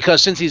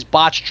 because since he's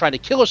botched trying to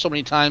kill her so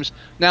many times,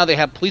 now they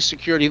have police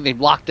security and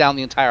they've locked down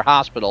the entire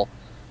hospital.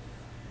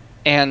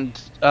 And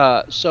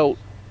so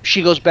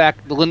she goes back.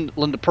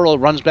 Linda Pearl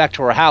runs back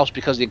to her house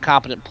because the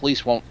incompetent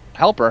police won't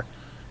help her.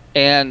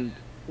 And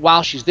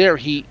while she's there,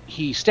 he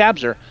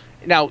stabs her.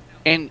 Now,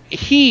 and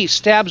he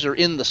stabs her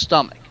in the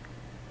stomach,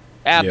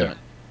 abdomen,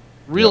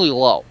 really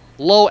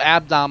low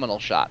abdominal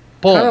shot.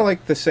 Boom. Kind of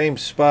like the same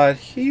spot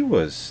he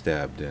was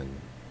stabbed in.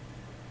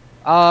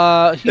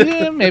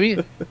 Yeah,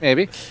 maybe.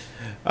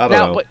 I don't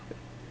know. But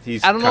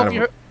he's I don't kind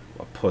know if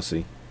of a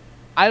pussy.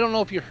 I don't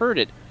know if you heard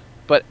it,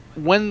 but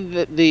when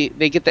they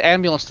get the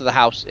ambulance to the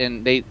house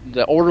and the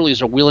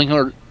orderlies are wheeling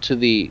her to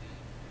the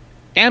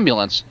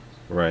ambulance,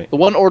 right? The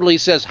one orderly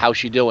says, "How's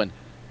she doing?"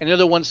 And the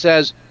other one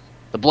says,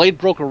 "The blade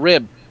broke a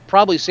rib,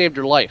 probably saved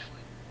her life."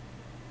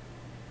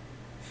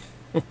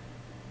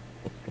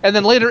 And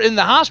then later in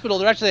the hospital,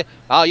 they're actually,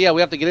 "Oh yeah,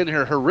 we have to get in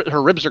here. Her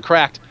ribs are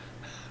cracked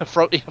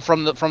from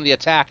the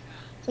attack."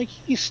 It's like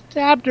he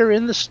stabbed her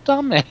in the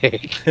stomach,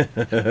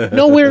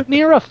 nowhere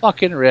near a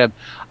fucking rib.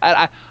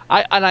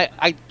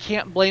 I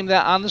can't blame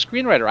that on the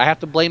screenwriter. I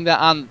have to blame that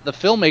on the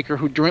filmmaker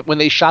who, when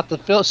they shot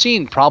the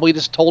scene, probably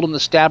just told him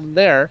to stab him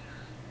there,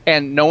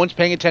 and no one's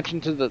paying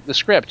attention to the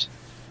script.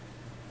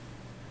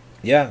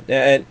 Yeah,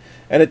 and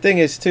the thing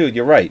is too,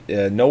 you're right.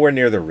 Nowhere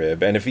near the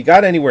rib, and if he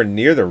got anywhere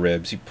near the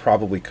ribs, he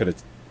probably could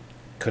have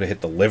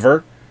hit the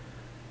liver.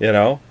 You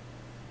know,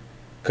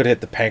 could have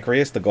hit the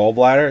pancreas, the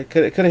gallbladder. It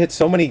could have hit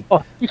so many.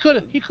 Oh, he could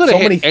have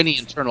hit any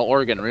internal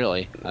organ,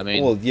 really. I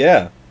mean, well,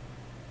 yeah,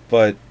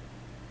 but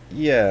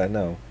yeah,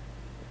 no,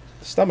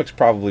 the stomach's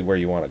probably where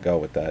you want to go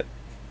with that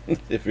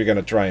if you're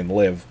gonna try and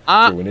live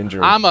through an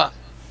injury.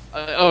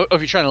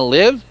 If you're trying to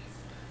live.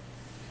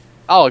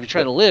 Oh, if you're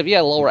trying to live,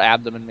 yeah, lower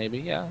abdomen maybe,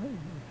 yeah,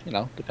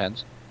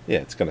 depends. Yeah,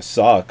 it's gonna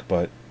suck,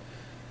 but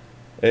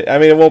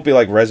it won't be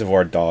like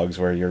Reservoir Dogs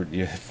where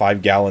you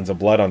 5 gallons of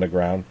blood on the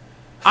ground.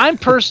 I'm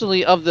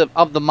personally of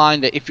the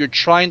mind that if you're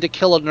trying to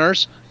kill a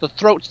nurse, the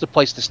throat's the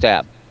place to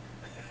stab.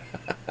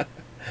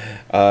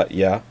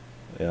 Yeah.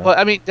 But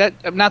I mean,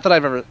 that not that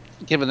I've ever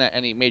given that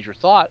any major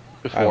thought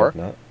before. I hope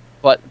not.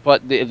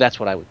 But that's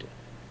what I would do.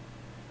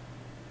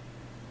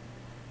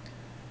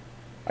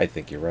 I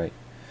think you're right.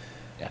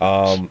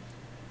 Yeah.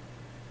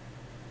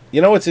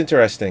 You know what's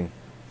interesting?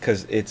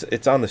 Because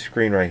it's on the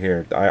screen right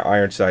here.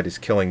 Ironside is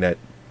killing the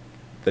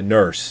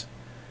nurse,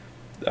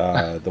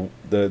 the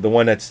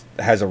one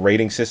has a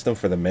rating system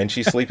for the men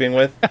she's sleeping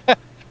with.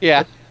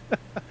 Yeah.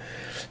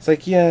 It's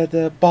like, yeah,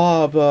 the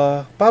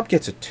Bob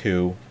gets a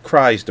 2,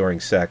 cries during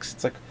sex.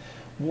 It's like,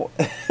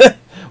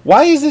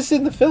 why is this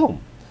in the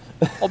film?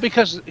 Well,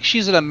 because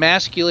she's an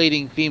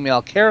emasculating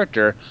female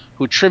character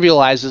who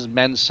trivializes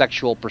men's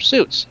sexual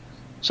pursuits,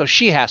 so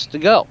she has to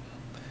go.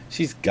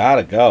 She's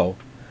gotta go.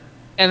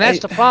 And that's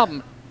the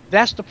problem.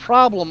 That's the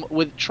problem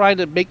with trying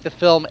to make the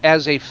film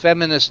as a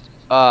feminist.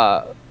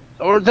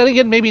 Or then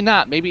again, maybe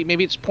not. Maybe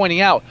it's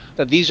pointing out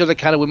that these are the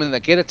kind of women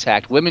that get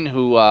attacked. Women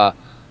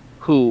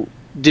who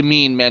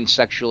demean men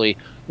sexually.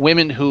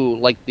 Women who,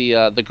 like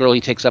the girl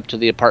he takes up to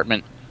the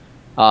apartment.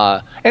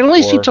 And at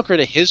least he took her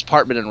to his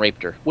apartment and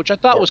raped her, which I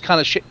thought was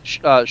kind of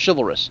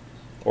chivalrous.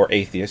 Or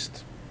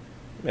atheist.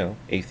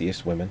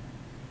 Atheist women.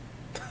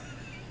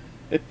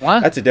 What?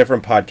 That's a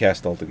different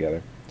podcast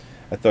altogether.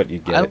 I thought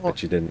you'd get it,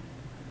 but you didn't.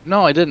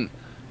 No, I didn't.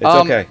 It's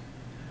okay.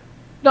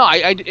 No,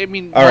 I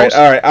mean... All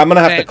right. I'm going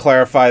to have to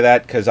clarify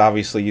that, because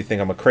obviously you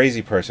think I'm a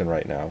crazy person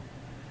right now.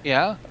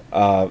 Yeah.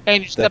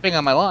 And you're stepping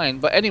on my line,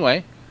 but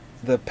anyway.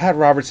 The Pat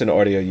Robertson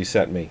audio you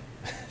sent me.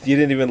 You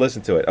didn't even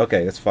listen to it.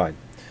 Okay, that's fine.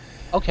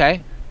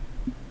 Okay.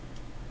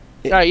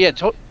 All right, yeah,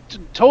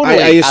 totally.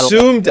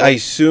 I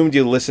assumed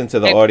you listened to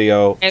the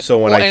audio, so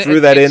when I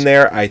threw that in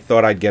there, I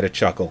thought I'd get a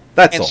chuckle.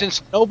 That's all. And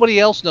since nobody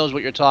else knows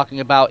what you're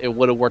talking about, it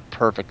would have worked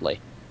perfectly.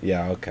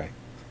 Yeah, okay.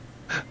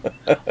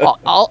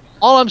 all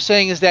I'm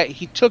saying is that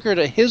he took her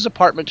to his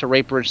apartment to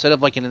rape her instead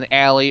of like in an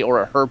alley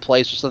or at her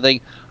place or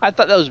something. I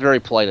thought that was very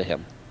polite of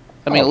him.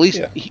 I mean, at least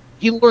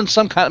he learned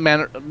some kind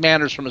of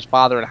manners from his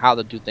father and how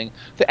to do things,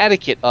 the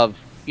etiquette of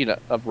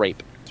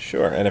rape.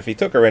 Sure, and if he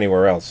took her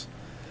anywhere else,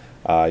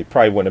 he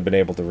probably wouldn't have been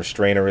able to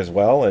restrain her as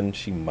well, and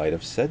she might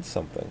have said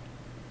something.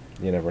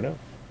 You never know.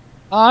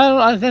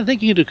 I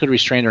think he could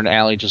restrain her in an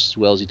alley just as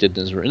well as he did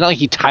in his room. It's not like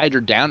he tied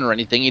her down or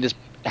anything. He just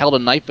held a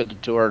knife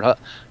into her.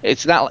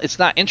 It's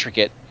not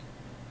intricate.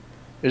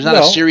 There's not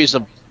a series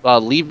of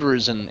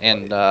levers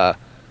and.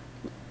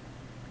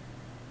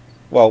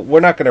 Well, we're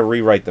not going to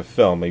rewrite the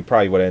film. He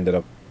probably would have ended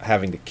up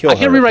having to kill her. I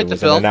can rewrite the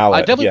film.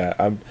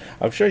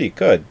 I'm sure you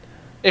could.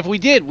 If we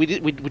did, we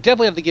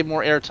definitely have to give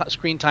more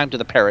screen time to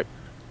the parrot.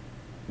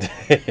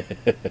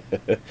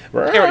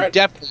 Parrot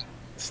definitely.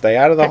 Stay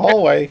out of the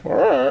hallway.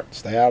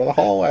 Stay out of the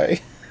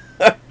hallway.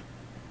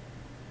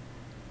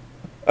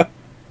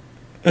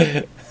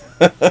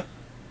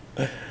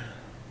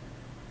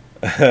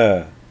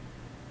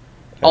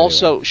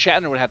 Also,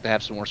 Shatner would have to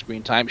have some more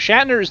screen time.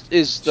 Shatner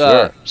is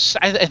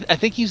I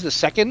think he's the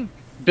second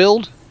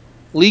build.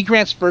 Lee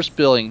Grant's first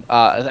billing.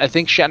 I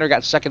think Shatner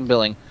got second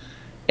billing,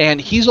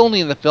 and he's only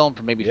in the film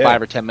for maybe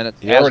 5 or 10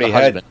 minutes. He already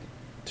had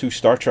 2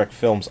 Star Trek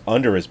films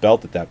under his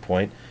belt at that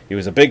point. He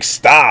was a big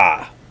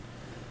star.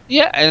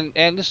 Yeah,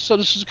 and this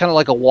is kind of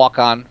like a walk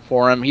on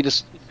for him.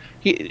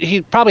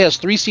 He probably has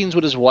 3 scenes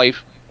with his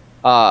wife.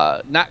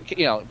 One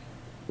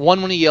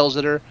when he yells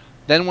at her,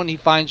 then when he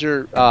finds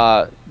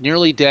her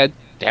nearly dead.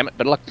 Damn it!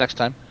 Better luck next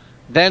time.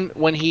 Then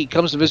when he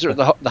comes to visit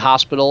the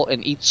hospital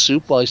and eats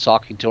soup while he's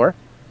talking to her.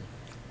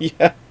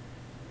 Yeah.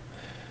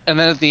 And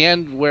then at the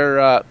end,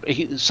 where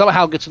he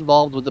somehow gets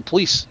involved with the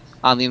police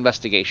on the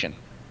investigation,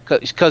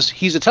 because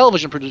he's a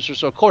television producer,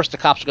 so of course the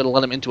cops are going to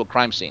let him into a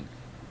crime scene.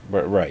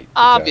 Right.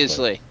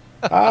 Obviously.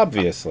 Exactly.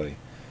 Obviously.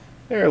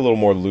 They're a little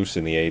more loose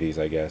in the 80s,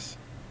 I guess.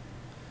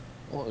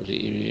 Well,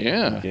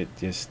 yeah.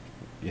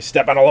 You're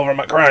stepping all over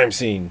my crime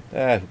scene.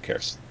 Who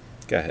cares?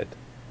 Go ahead.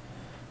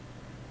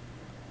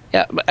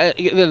 Yeah, but,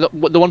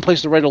 the one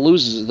place the writer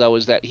loses, though,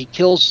 is that he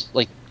kills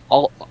like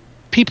all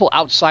people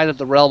outside of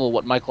the realm of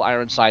what Michael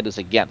Ironside is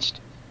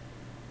against.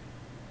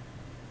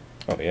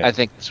 Oh yeah. I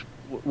think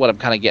what I'm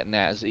kind of getting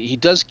at. Is he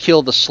does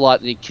kill the slut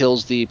and he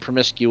kills the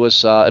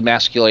promiscuous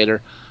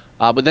emasculator,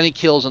 but then he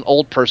kills an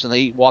old person that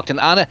he walked in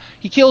on it.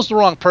 He kills the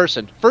wrong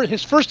person.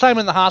 His first time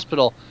in the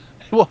hospital,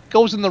 he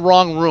goes in the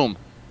wrong room.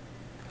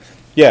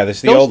 Yeah, this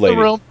is the Goes old to the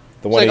lady. room.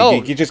 The It's one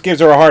like, he just gives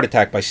her a heart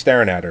attack by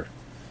staring at her.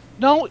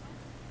 No.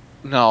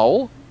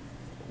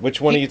 Which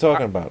one are you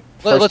talking about?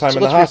 Let's- First time in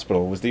the let's-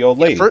 hospital was the old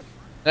lady. All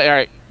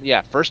right,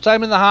 yeah. First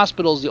time in the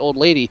hospital is the old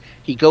lady.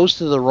 He goes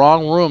to the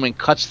wrong room and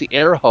cuts the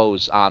air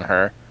hose on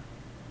her,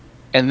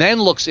 and then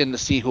looks in to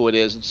see who it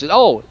is and says,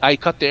 "Oh, I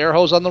cut the air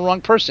hose on the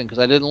wrong person because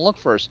I didn't look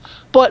first."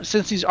 But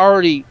since he's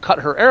already cut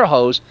her air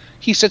hose,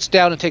 he sits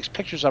down and takes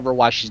pictures of her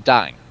while she's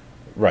dying.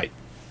 Right.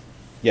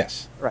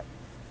 Yes. Right.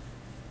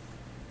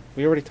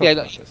 We already talked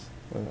about this.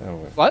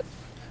 What?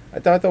 I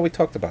thought we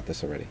talked about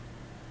this already.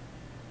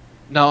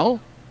 No.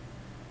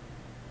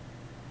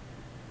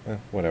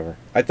 Whatever.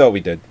 I thought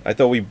we did. I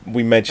thought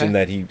we mentioned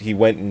that he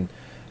went and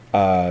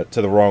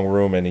to the wrong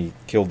room and he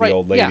killed the Right,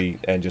 old lady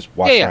and just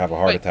watched her have a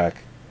heart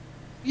attack.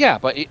 Yeah,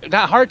 but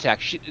not heart attack.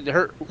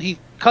 He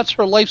cuts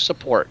her life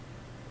support.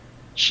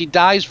 She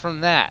dies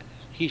from that.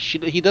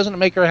 He doesn't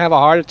make her have a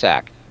heart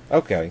attack.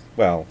 Okay.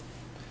 Well,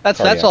 That's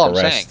cardiac all I'm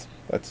arrest. saying.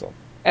 That's all.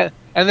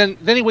 And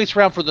then he waits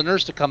around for the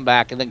nurse to come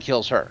back and then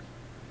kills her.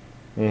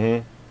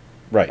 Mm-hmm.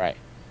 Right. Right.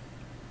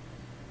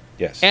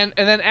 Yes. And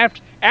then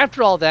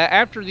after all that,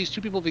 after these two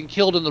people have been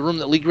killed in the room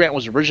that Lee Grant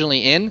was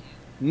originally in,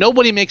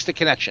 nobody makes the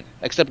connection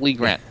except Lee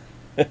Grant.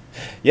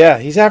 Yeah,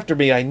 he's after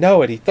me. I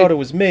know it. He thought it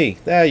was me.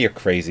 Ah, you're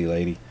crazy,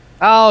 lady.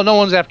 Oh, no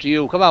one's after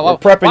you. Come on. We're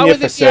prepping you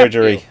for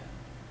surgery.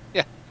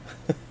 Yeah.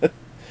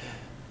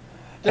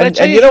 And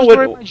you know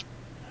what?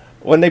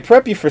 When they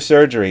prep you for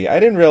surgery, I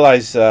didn't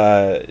realize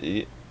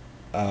you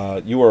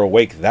were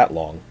awake that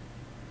long.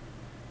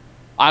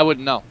 I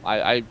wouldn't know.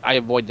 I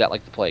avoid that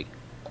like the plague.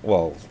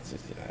 Well,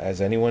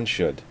 as anyone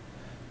should.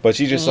 But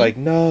she's just like,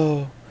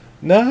 no,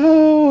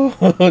 no,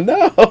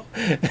 no.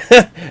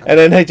 And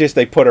then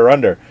they put her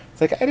under.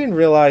 It's like, I didn't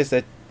realize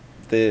that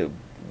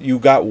you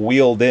got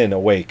wheeled in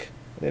awake.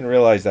 I didn't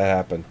realize that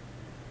happened.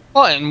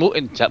 Well, in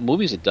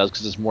movies it does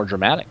because it's more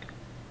dramatic.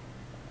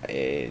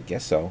 I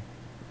guess so.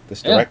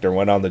 This director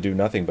went on to do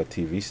nothing but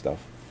TV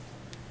stuff.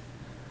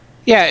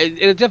 Yeah,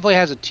 it definitely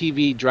has a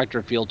TV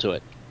director feel to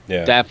it.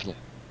 Yeah. Definitely.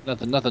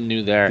 Nothing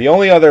new there. The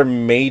only other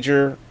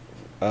major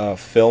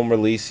film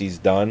release he's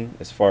done,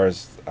 as far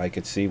as I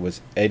could see,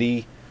 was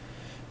Eddie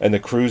and the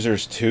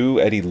Cruisers 2,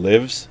 Eddie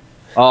Lives.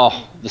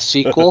 Oh, the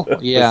sequel?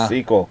 Yeah. The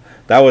sequel.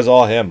 That was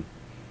all him.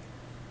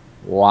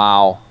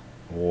 Wow.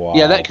 Wow.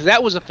 Yeah, because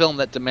that was a film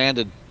that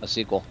demanded a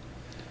sequel.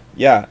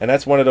 Yeah, and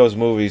that's one of those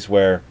movies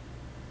where,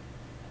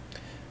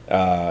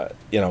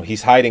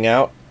 he's hiding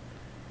out.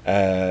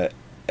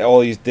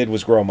 All he did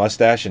was grow a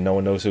mustache, and no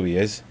one knows who he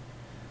is.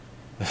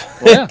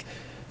 Well, yeah.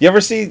 You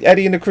ever see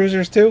Eddie and the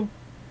Cruisers 2?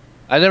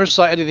 I never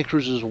saw Eddie and the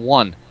Cruisers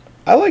 1.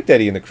 I liked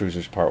Eddie and the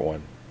Cruisers Part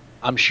 1.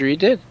 I'm sure you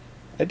did.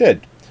 I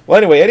did. Well,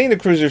 anyway, Eddie and the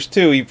Cruisers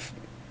 2,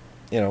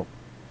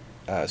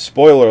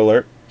 spoiler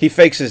alert, he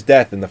fakes his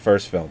death in the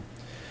first film.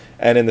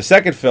 And in the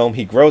second film,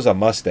 he grows a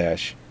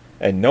mustache,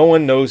 and no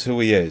one knows who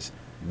he is.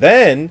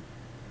 Then,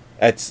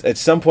 at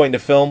some point in the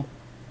film,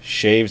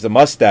 shaves the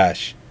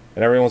mustache.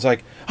 And everyone's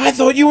like, I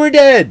thought you were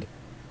dead!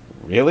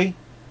 Really?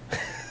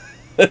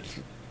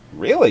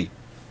 Really?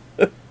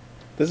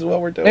 This is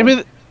what we're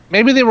doing.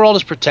 Maybe they were all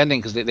just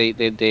pretending because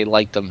they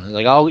liked him.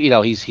 Like, oh,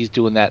 he's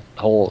doing that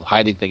whole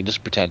hiding thing.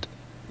 Just pretend.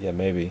 Yeah,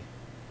 maybe.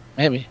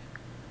 Maybe.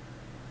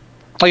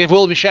 Like if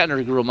William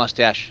Shatner grew a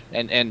mustache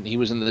and he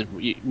was in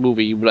the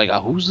movie, you'd be like,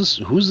 oh, who's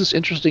this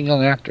interesting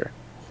young actor?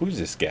 Who's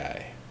this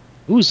guy?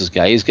 Who's this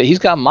guy? He's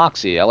got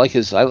moxie. I like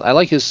his. I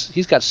like his.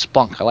 He's got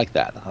spunk. I like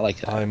that. I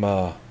like that. I'm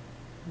a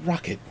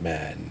Rocket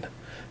Man.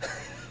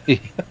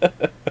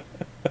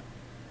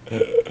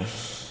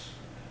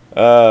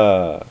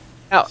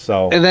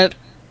 And then,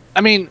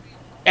 I mean,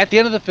 at the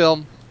end of the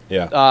film,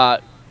 yeah,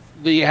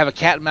 you have a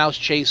cat and mouse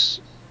chase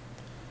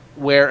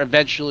where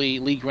eventually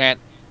Lee Grant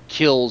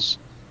kills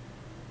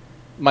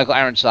Michael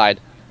Ironside,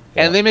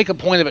 and they make a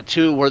point of it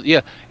too. Where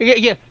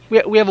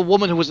we have a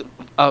woman who was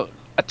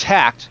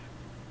attacked,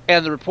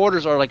 and the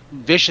reporters are like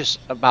vicious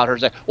about her.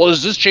 Like, well,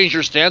 does this change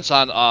your stance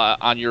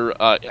on your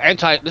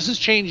Does this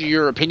change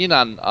your opinion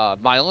on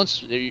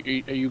violence? Are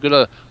you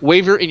gonna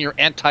waver in your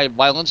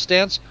anti-violence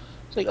stance?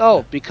 It's like,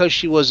 oh, because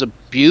she was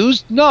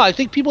abused? No, I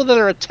think people that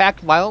are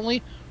attacked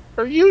violently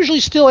are usually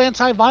still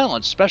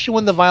anti-violence, especially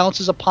when the violence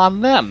is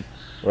upon them.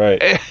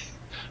 Right.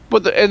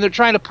 But they're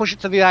trying to push it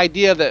to the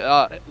idea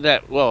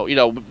that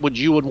would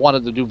you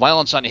want to do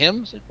violence on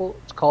him? It's like, well,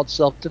 it's called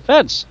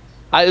self-defense.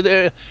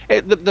 The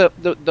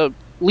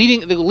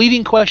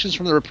leading questions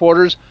from the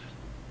reporters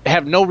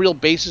have no real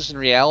basis in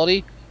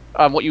reality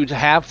on what you'd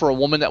have for a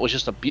woman that was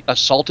just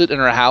assaulted in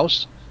her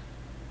house.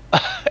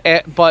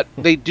 But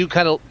they do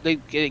kind of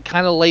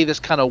lay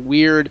this kind of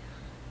weird,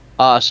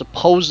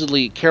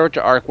 supposedly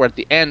character arc where at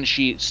the end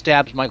she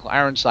stabs Michael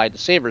Ironside to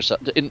save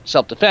herself in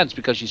self-defense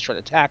because she's trying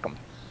to attack him.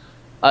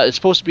 It's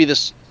supposed to be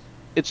this.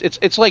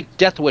 It's like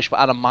Death Wish, but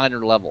on a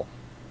minor level.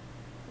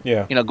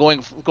 Yeah. You know,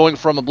 going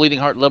from a bleeding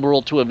heart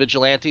liberal to a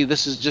vigilante.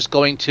 This is just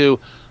going to,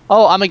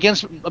 oh, I'm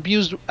against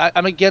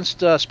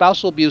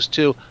spousal abuse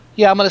to,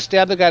 yeah, I'm going to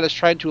stab the guy that's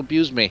trying to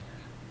abuse me.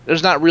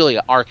 There's not really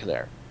an arc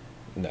there.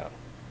 No.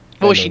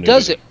 But when she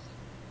does it,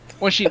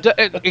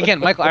 again,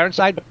 Michael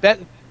Ironside,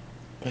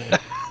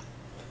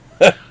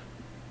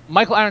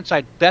 Michael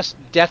Ironside, best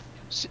death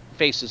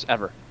faces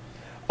ever.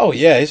 Oh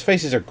yeah, his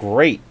faces are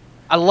great.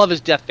 I love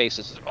his death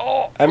faces.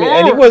 Oh, I mean,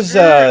 and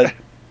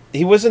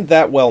he wasn't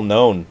that well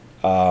known.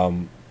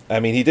 I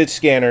mean, he did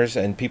Scanners,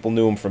 and people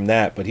knew him from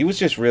that, but he was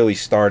just really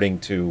starting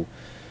to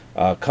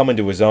come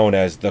into his own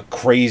as the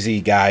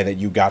crazy guy that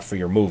you got for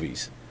your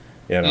movies,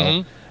 you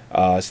know.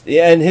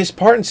 And his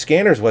part in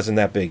Scanners wasn't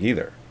that big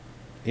either.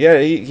 Yeah,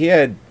 he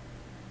had.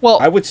 Well,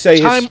 I would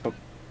say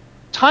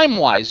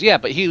time-wise, yeah,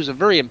 but he was a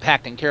very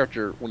impacting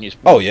character when you.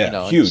 Oh yeah, you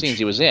know, huge. The scenes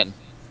he was in.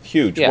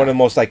 Huge. Yeah. One of the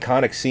most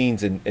iconic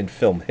scenes in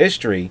film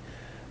history.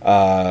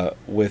 In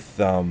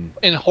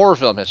horror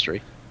film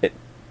history.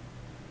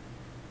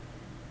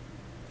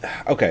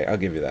 Okay, I'll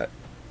give you that.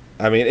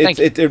 I mean,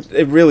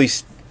 it really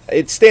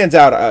stands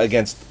out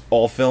against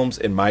all films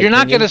in my opinion. You're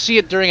not going to see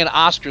it during an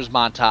Oscars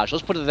montage.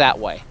 Let's put it that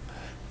way.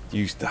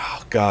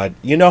 Oh God,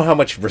 you know how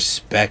much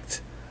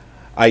respect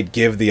I'd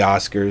give the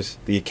Oscars,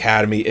 the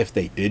Academy, if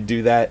they did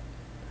do that.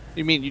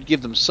 You mean you'd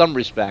give them some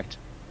respect?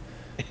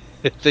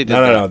 If they did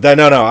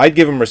No. I'd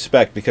give them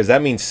respect because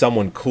that means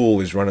someone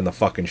cool is running the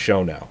fucking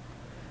show now.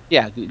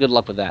 Yeah, good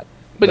luck with that.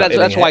 But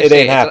that's why I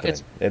say it ain't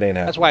happening.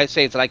 That's why I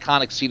say it's an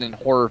iconic scene in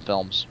horror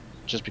films,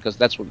 just because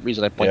that's the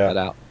reason I point that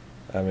out.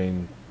 I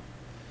mean,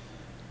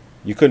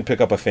 you couldn't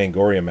pick up a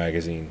Fangoria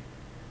magazine,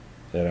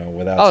 you know,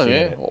 without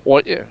seeing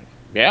it.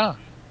 Yeah.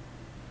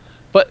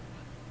 But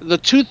the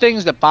two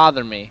things that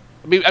bother me,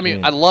 I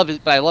mean, I love his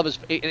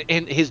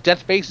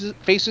death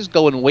faces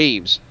go in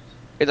waves.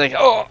 It's like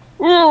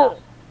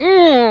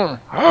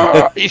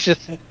he's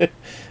just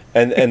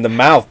and the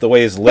mouth, the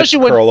way his lips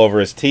curl over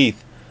his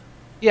teeth.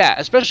 Yeah,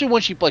 especially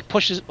when she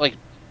pushes like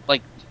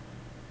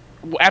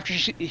after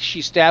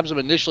she stabs him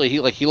initially,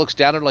 he looks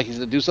down at her like he's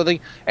gonna do something,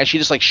 and she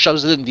just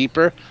shoves it in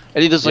deeper,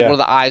 and he does one of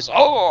the eyes.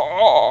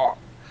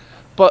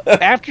 But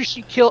after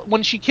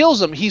when she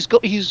kills him, he's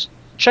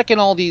checking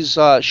all these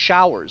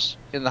showers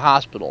in the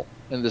hospital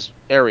in this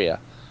area,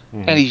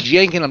 and he's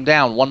yanking them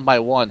down one by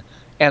one,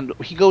 and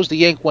he goes to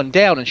yank one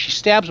down, and she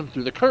stabs him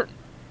through the curtain.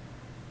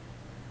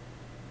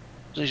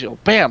 So she goes,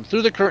 bam,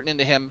 through the curtain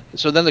into him.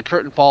 So then the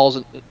curtain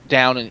falls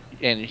down,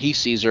 and he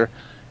sees her.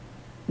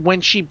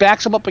 When she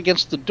backs him up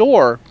against the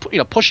door,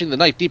 pushing the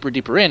knife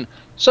deeper in,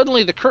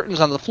 suddenly the curtain's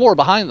on the floor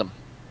behind them.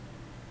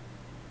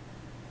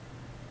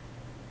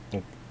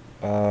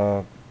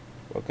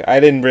 Okay, I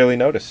didn't really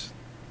notice.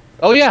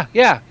 Oh yeah.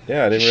 Yeah, I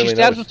didn't really notice. She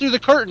stabs him through the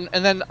curtain,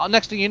 and then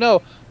next thing you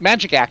know,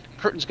 magic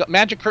curtains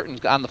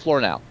on the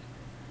floor now.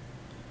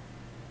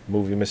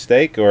 Movie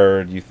mistake,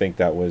 or do you think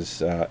that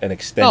was an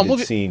extended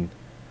scene?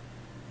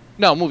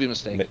 No, movie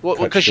mistake.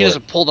 Because she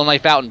doesn't pull the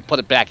knife out and put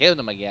it back in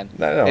him again.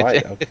 No,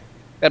 okay.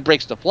 That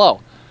breaks the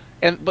flow.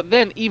 But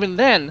even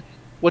then,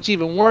 what's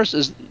even worse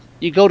is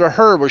you go to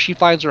her where she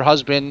finds her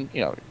husband,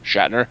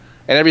 Shatner,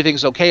 and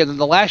everything's okay. And then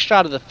the last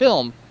shot of the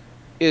film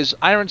is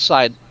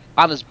Ironside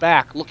on his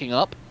back looking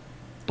up.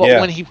 But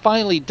when he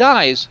finally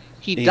dies,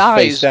 he's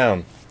dies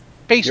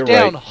face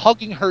down,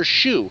 hugging her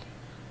shoe.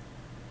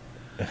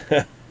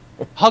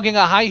 Hugging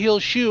a high heel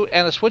shoe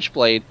and a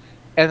switchblade,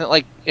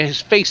 and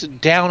his face is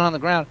down on the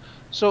ground.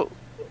 So,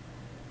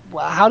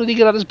 how did he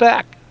get on his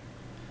back?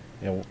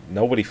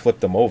 Nobody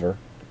flipped him over.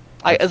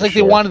 It's like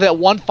they wanted that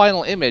one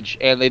final image,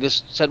 and they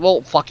just said,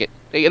 "Well, fuck it."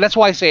 And that's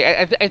why I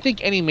say I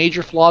think any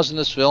major flaws in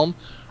this film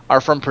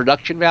are from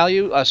production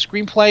value.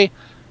 Screenplay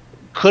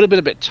could have been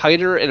a bit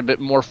tighter and a bit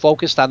more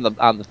focused on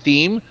the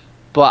theme,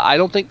 but I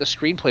don't think the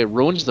screenplay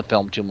ruins the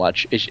film too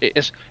much.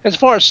 It's, as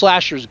far as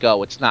slashers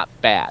go, it's not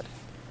bad.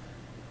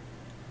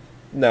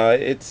 No,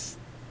 it's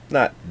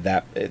not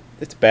that.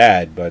 It's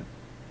bad, but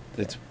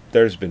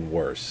there's been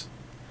worse.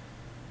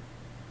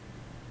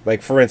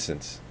 Like, for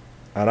instance,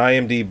 on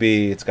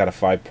IMDb, it's got a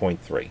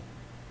 5.3.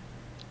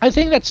 I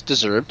think that's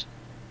deserved.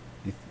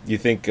 You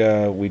think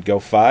we'd go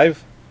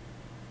 5?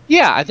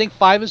 Yeah, I think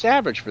 5 is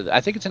average for that.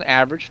 I think it's an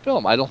average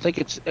film. I don't think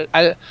it's.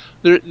 It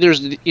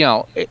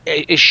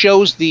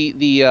shows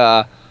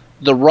the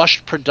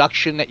rushed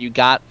production that you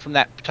got from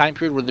that time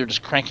period where they're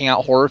just cranking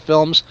out horror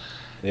films.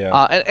 Yeah.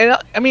 And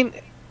I mean,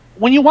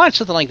 when you watch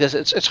something like this,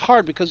 it's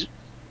hard because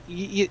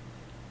you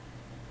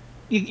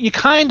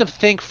kind of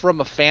think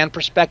from a fan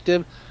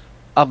perspective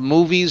of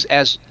movies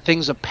as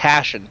things of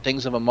passion,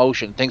 things of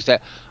emotion, things that,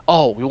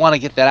 we want to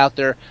get that out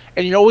there.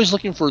 And you're always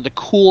looking for the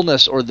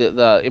coolness or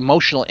the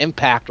emotional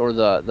impact or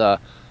the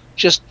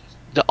just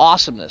the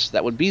awesomeness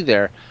that would be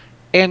there.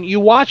 And you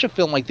watch a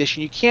film like this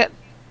and you can't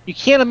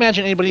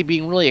imagine anybody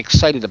being really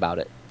excited about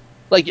it.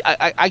 Like,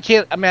 I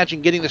can't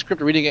imagine getting the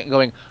script or reading it and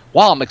going,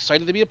 wow, I'm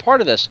excited to be a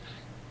part of this.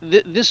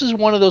 This is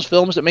one of those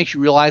films that makes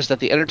you realize that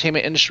the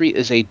entertainment industry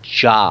is a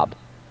job.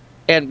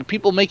 And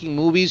people making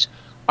movies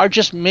are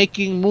just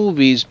making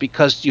movies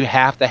because you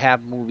have to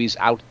have movies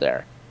out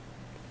there.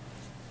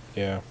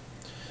 Yeah.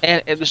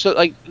 and so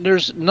like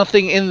there's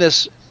nothing in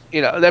this.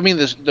 I mean,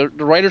 the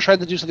writer tried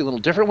to do something a little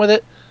different with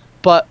it,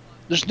 but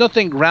there's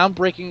nothing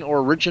groundbreaking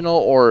or original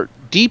or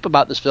deep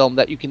about this film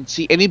that you can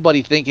see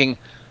anybody thinking,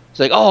 it's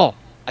like, oh,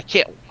 I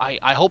can't.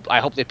 I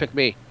hope they pick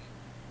me.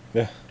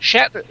 Yeah.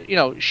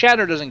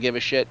 Shatner doesn't give a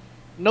shit.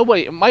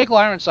 Nobody. Michael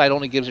Ironside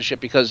only gives a shit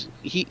because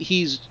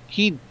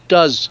he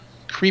does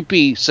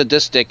creepy,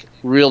 sadistic,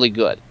 really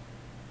good.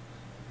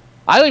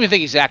 I don't even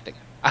think he's acting.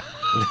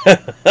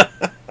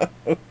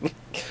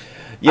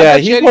 Yeah,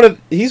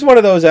 he's one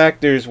of those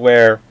actors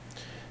where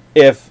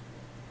if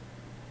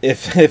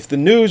the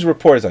news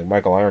report is like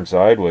Michael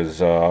Ironside was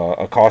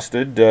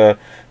accosted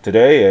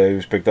today, he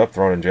was picked up,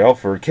 thrown in jail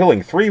for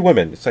killing 3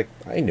 women. It's like,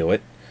 I knew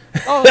it.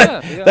 Oh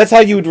yeah. That's how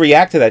you would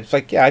react to that. It's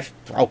like, yeah,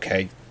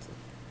 okay,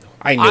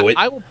 I knew it.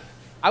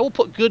 I will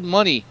put good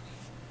money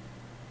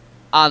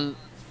on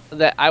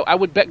that. I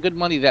would bet good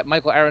money that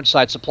Michael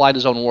Ironside supplied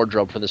his own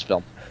wardrobe for this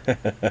film.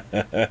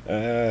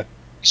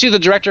 See the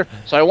director?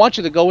 So I want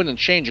you to go in and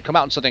change and come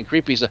out in something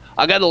creepy. He said,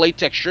 I got a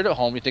latex shirt at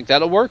home. You think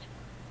that'll work?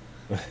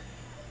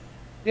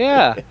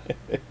 Yeah.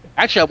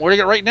 Actually, I'm wearing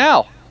it right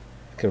now.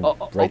 I can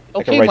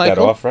okay, write that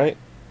Michael. off, right?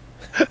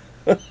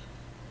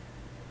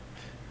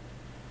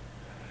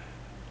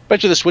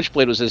 Bet you the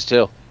Switchblade was his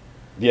too.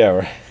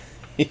 Yeah,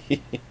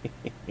 right.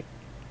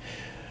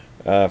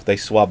 If they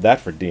swab that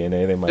for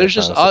DNA, they might There's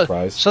have just found a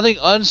surprise. something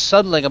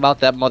unsettling about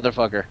that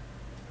motherfucker.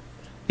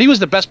 He was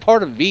the best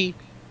part of V.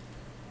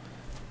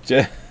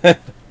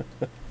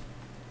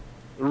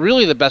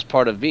 Really the best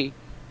part of V.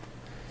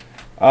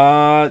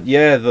 Yeah,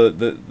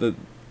 the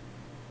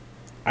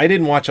I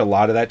didn't watch a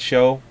lot of that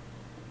show,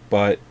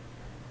 but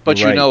But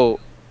you're you right. know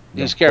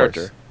Yeah, his of character.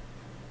 course.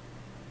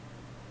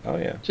 Oh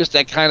yeah. Just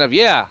that kind of,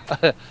 yeah.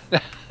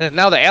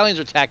 Now the aliens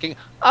are attacking.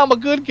 I'm a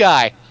good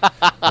guy.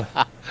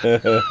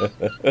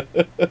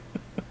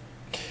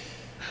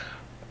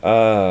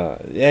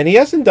 And he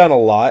hasn't done a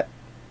lot.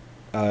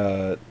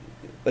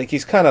 Like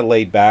he's kind of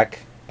laid back,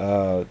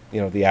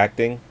 the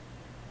acting.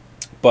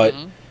 But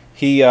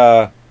he,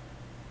 a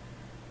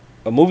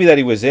movie that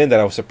he was in that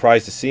I was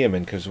surprised to see him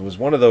in, because it was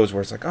one of those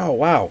where it's like, oh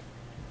wow,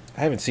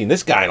 I haven't seen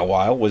this guy in a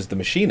while, was The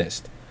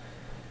Machinist.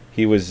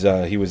 He was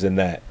in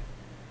that.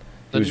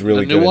 He was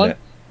really the good new one? in that.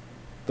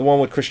 The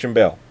one with Christian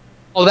Bale.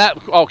 Oh, that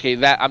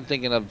I'm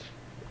thinking of.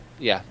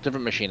 Yeah,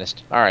 different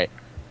Machinist. All right.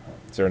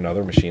 Is there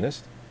another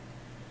Machinist?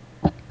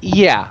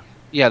 Yeah,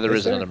 there Is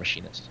is there? another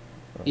Machinist.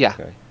 Yeah,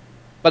 Okay.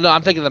 but no,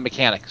 I'm thinking of the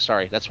Mechanic.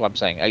 Sorry, that's what I'm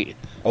saying.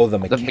 Oh, the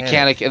The Mechanic.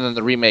 Mechanic, and then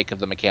the remake of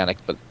the Mechanic.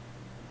 But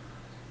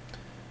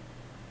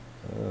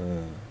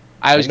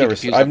I always get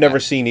confused. I've on never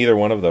that. seen either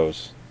one of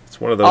those. It's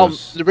one of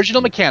those. The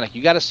original Mechanic.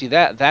 You got to see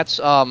that. That's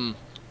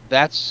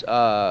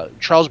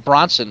Charles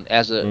Bronson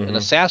as an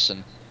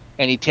assassin,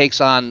 and he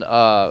takes on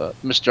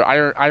Mr.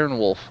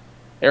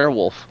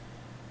 Airwolf.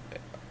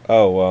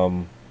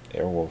 Oh,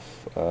 Airwolf.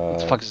 What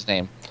the fuck is his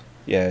name?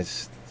 Yeah,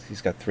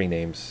 he's got 3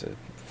 names.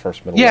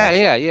 First, middle, Yeah,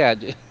 last. yeah.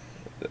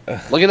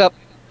 Look it up.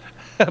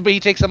 But he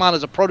takes him on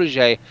as a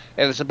protege,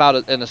 and it's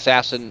about an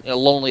assassin, a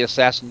lonely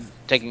assassin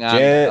taking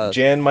on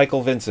Jan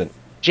Michael Vincent.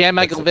 Jan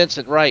Michael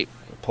Vincent, right?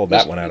 Pulled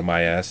that one out of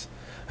my ass.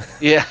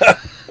 Yeah.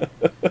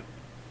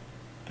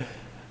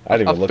 I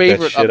didn't even look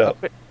that shit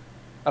up.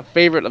 A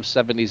favorite of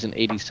 70s and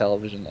 80s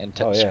television and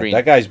Oh yeah, screen.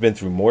 that guy's been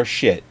through more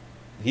shit.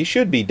 He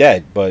should be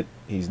dead, but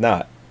he's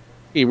not.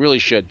 He really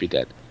should be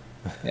dead.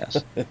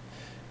 Yes.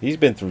 He's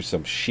been through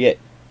some shit.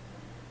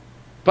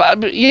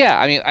 But yeah,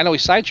 I mean, I know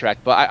he's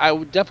sidetracked, but I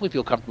would definitely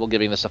feel comfortable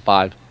giving this a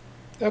 5.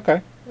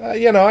 Okay. I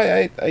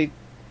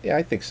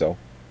think so.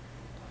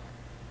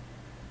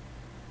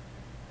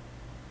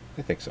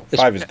 I think so.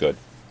 5 is good.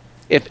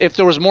 If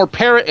there was more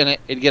parrot in it,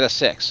 it'd get a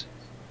 6.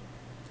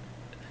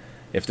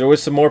 If there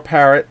was some more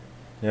parrot,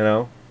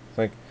 it's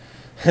like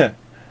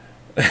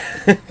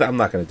I'm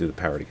not going to do the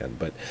parrot again,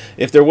 but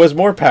if there was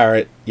more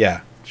parrot,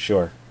 yeah,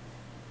 sure.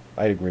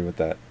 I'd agree with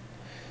that.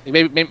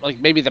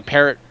 Maybe the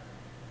parrot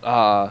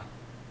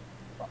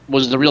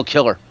was the real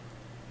killer.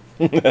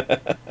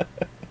 That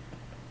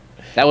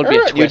would be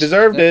a twist. You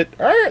deserved it.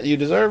 You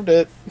deserved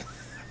it.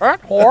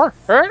 Whore.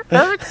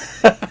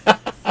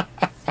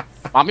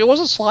 Mommy was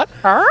a slut.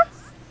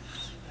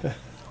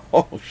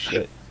 Oh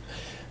shit.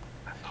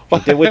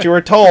 If he did what you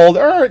were told,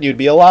 you'd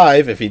be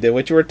alive. If he did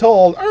what you were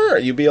told,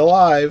 you'd be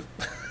alive.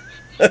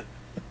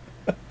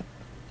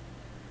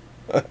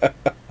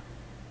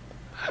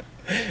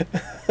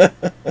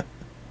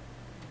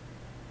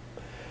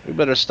 We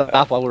better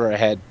stop while we're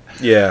ahead.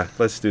 Yeah,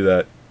 let's do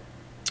that.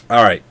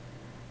 All right.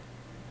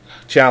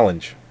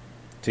 Challenge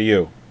to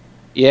you.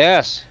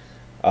 Yes.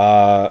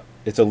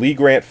 It's a Lee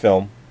Grant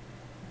film.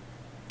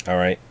 All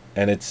right,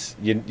 and it's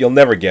you'll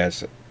never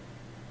guess it.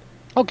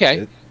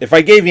 Okay. If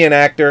I gave you an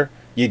actor,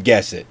 you'd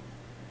guess it.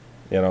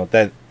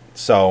 That.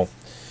 So,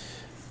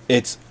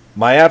 it's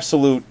my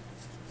absolute.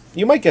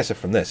 You might guess it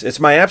from this. It's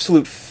my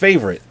absolute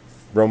favorite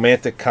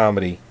romantic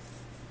comedy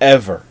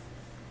ever.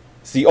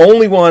 It's the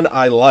only one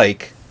I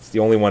like. It's the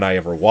only one I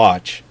ever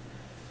watch.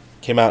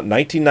 Came out in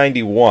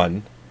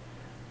 1991,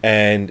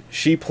 and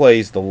she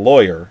plays the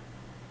lawyer.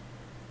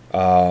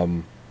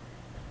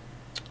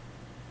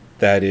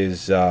 that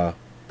is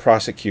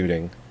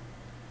prosecuting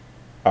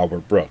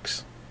Albert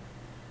Brooks.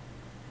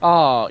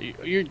 Oh,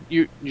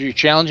 you're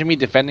challenging me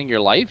defending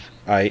your life?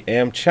 I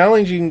am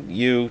challenging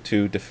you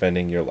to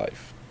defending your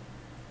life.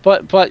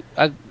 But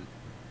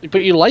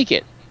you like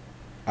it.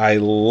 I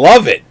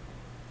love it.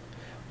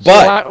 So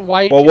But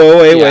why?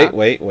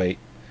 wait.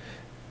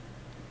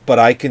 But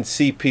I can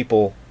see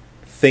people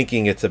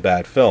thinking it's a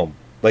bad film.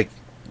 Like,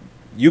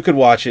 you could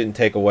watch it and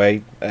take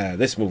away,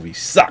 this movie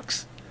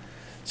sucks.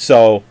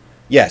 So,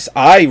 yes,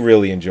 I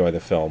really enjoy the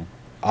film.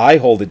 I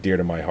hold it dear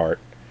to my heart.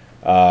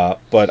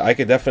 But I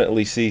could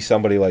definitely see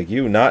somebody like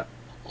you not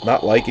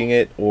liking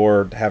it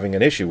or having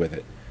an issue with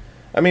it.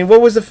 I mean,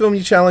 what was the film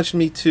you challenged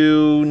me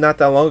to not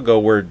that long ago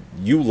where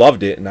you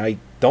loved it and I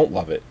don't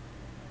love it?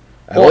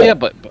 Well,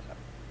 but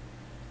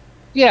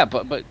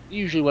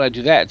usually when I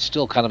do that, it's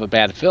still kind of a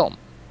bad film.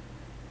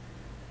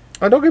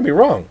 Oh, don't get me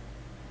wrong.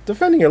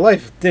 Defending Your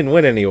Life didn't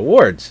win any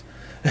awards.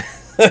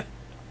 All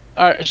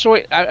right, so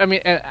wait, I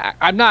mean,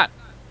 I'm not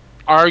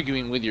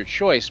arguing with your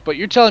choice, but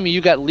you're telling me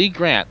you got Lee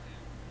Grant,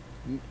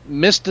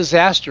 Miss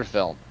Disaster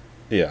film,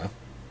 Yeah.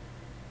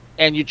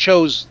 and you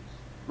chose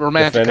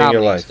romantic Defending comedy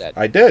Your Life. instead.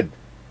 I did.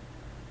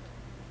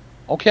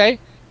 Okay.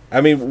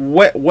 I mean,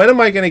 when am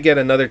I going to get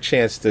another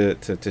chance to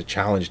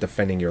challenge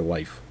Defending Your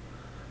Life?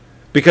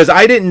 Because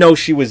I didn't know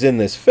she was in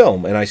this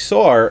film, and I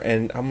saw her,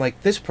 and I'm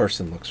like, this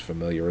person looks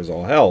familiar as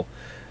all hell.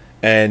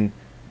 And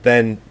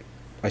then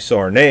I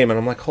saw her name, and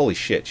I'm like, holy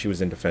shit, she was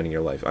in Defending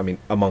Your Life. I mean,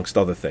 amongst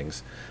other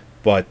things.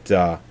 But,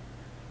 I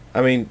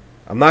mean,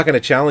 I'm not going to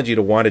challenge you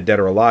to Wanted Dead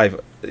or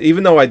Alive.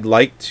 Even though I'd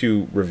like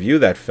to review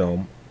that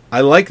film, I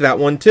like that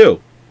one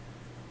too.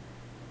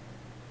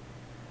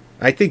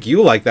 I think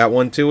you like that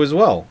one too as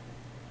well.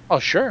 Oh,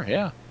 sure,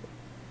 yeah.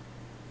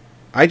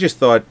 I just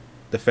thought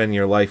Defending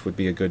Your Life would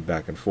be a good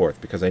back and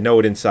forth because I know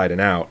it inside and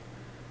out.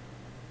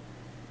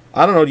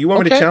 I don't know. Do you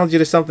want me to challenge you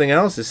to something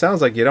else? It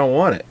sounds like you don't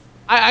want it.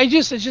 It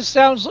just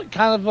sounds like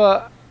kind of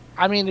a.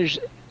 I mean,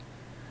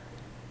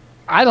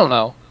 I don't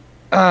know.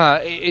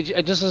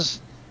 It just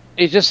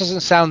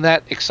doesn't sound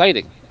that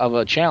exciting of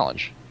a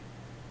challenge.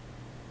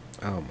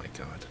 Oh my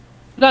god.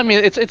 No, I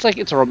mean it's like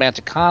it's a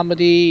romantic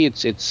comedy.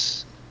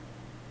 It's.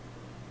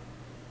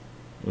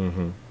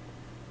 Mm-hmm.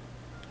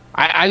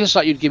 I just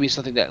thought you'd give me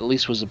something that at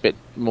least was a bit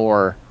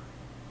more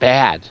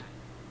bad.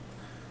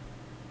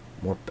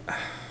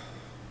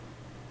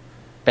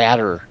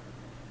 Badder.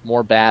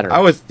 More badder. I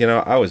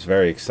was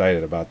very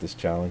excited about this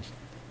challenge.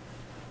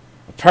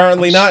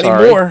 Apparently I'm not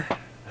sorry. anymore.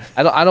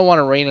 I don't want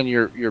to rain on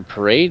your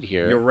parade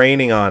here. You're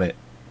raining on it.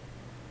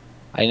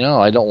 I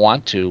know. I don't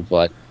want to,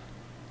 but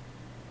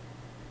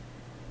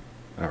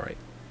All right.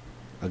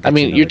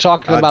 you're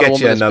talking about a I'll woman get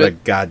you that's another been-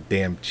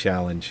 goddamn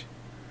challenge.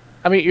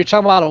 I mean, you're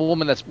talking about a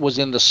woman that was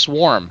in The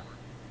Swarm.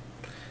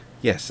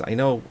 Yes, I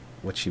know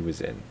what she was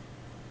in.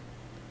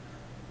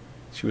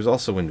 She was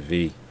also in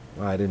V.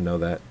 Wow, I didn't know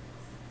that.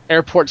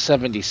 Airport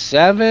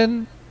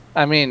 77.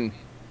 I mean,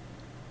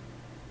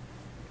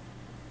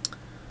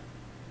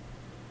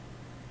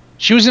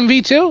 she was in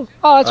V too.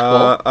 Oh, that's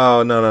cool.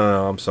 Oh,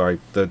 no. I'm sorry.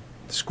 The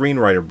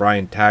screenwriter,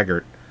 Brian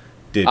Taggart,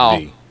 did Oh.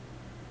 V.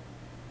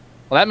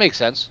 Well, that makes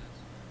sense.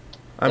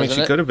 I mean, Doesn't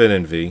she it? could have been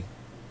in V.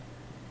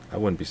 I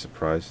wouldn't be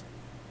surprised.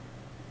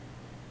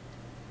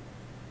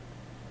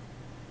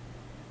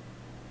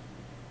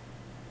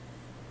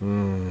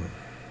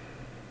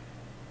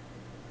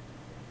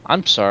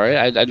 I'm sorry.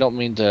 I don't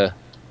mean to.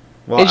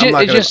 Well,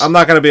 I'm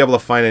not gonna be able to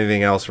find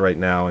anything else right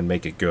now and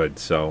make it good.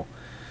 So,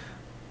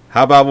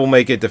 how about we'll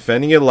make it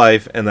Defending Your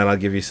Life, and then I'll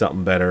give you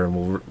something better,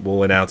 and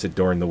we'll announce it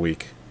during the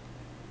week.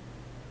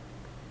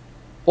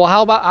 Well,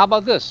 how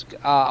about this?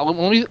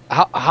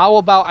 How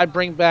about I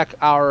bring back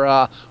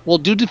our? We'll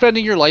do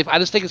Defending Your Life. I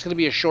just think it's going to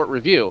be a short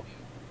review.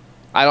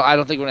 I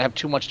don't think we're going to have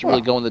too much to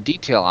really go into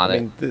detail on I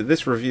it. mean,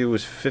 this review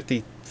was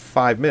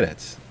 55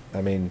 minutes.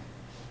 I mean,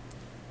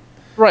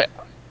 Right.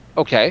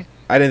 Okay.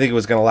 I didn't think it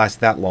was going to last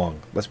that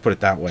long. Let's put it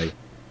that way.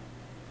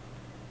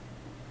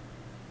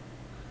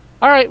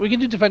 All right. We can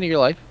do Defending Your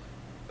Life.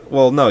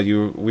 Well, no,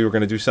 we were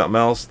going to do something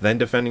else, then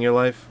Defending Your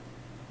Life.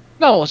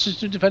 No, let's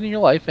just do Defending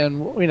Your Life, and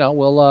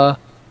we'll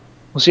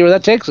see where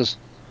that takes us.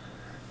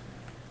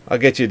 I'll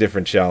get you a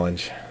different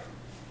challenge.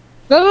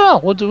 No.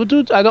 We'll do.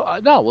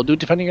 We'll do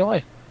Defending Your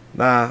Life.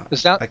 Nah, It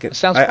sounds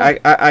fun.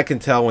 I can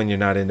tell when you're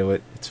not into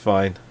it. It's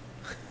fine.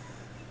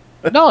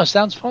 No, it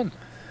sounds fun.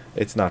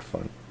 It's not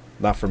fun.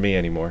 Not for me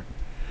anymore.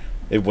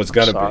 It was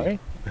gonna Sorry.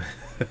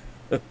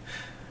 be.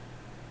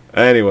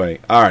 Anyway,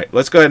 all right.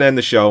 Let's go ahead and end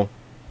the show.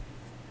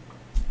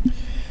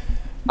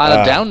 On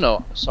a down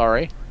note,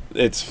 sorry.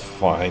 It's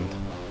fine.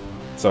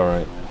 It's all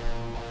right.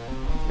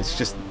 It's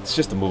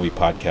just a movie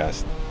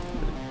podcast.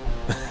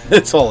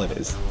 That's all it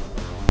is.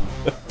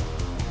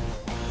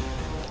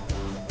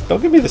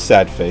 Don't give me the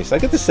sad face. I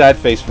get the sad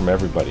face from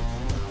everybody.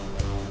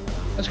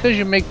 That's because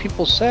you make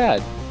people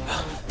sad.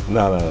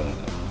 No.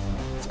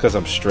 It's because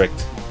I'm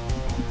strict.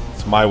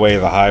 It's my way or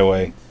the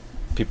highway.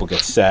 People get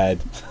sad.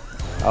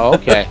 Oh,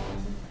 okay.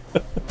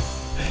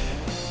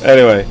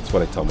 Anyway, that's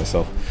what I tell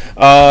myself.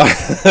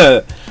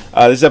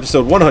 This is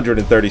episode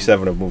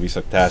 137 of Movie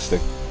Sucktastic.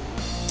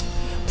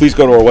 Please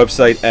go to our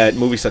website at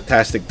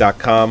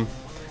moviesucktastic.com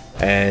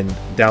and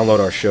download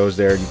our shows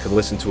there. You can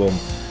listen to them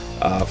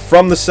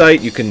from the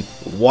site. You can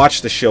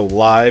watch the show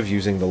live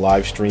using the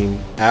live stream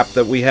app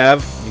that we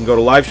have. You can go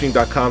to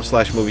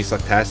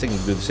livestream.com/moviesucktastic. You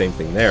can do the same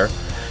thing there.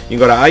 You can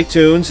go to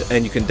iTunes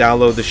and you can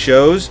download the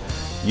shows.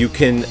 You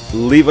can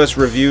leave us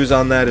reviews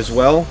on that as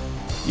well.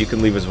 You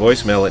can leave us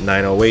voicemail at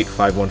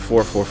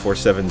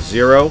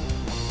 908-514-4470. You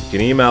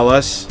can email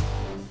us,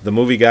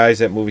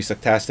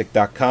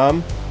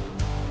 themovieguys@moviesucktastic.com.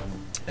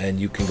 And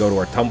you can go to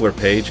our Tumblr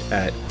page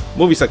at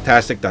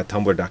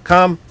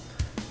moviesucktastic.tumblr.com,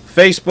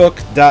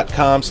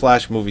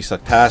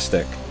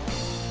 facebook.com/moviesucktastic.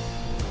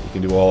 You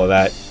can do all of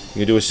that.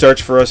 You can do a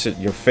search for us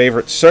at your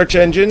favorite search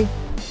engine,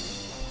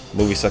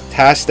 Movie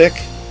Sucktastic,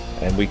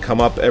 and we come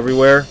up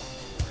everywhere.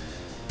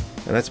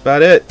 And that's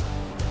about it.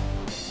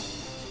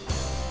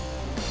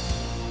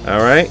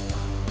 All right. Do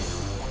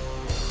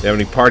you have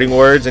any parting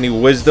words? Any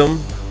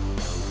wisdom?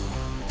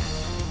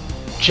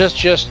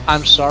 Just,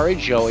 I'm sorry,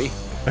 Joey.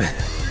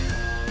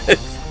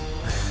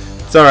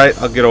 It's all right.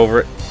 I'll get over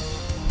it.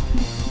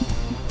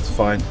 It's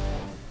fine.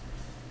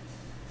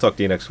 Talk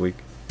to you next week.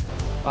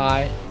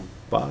 Bye.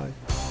 Bye.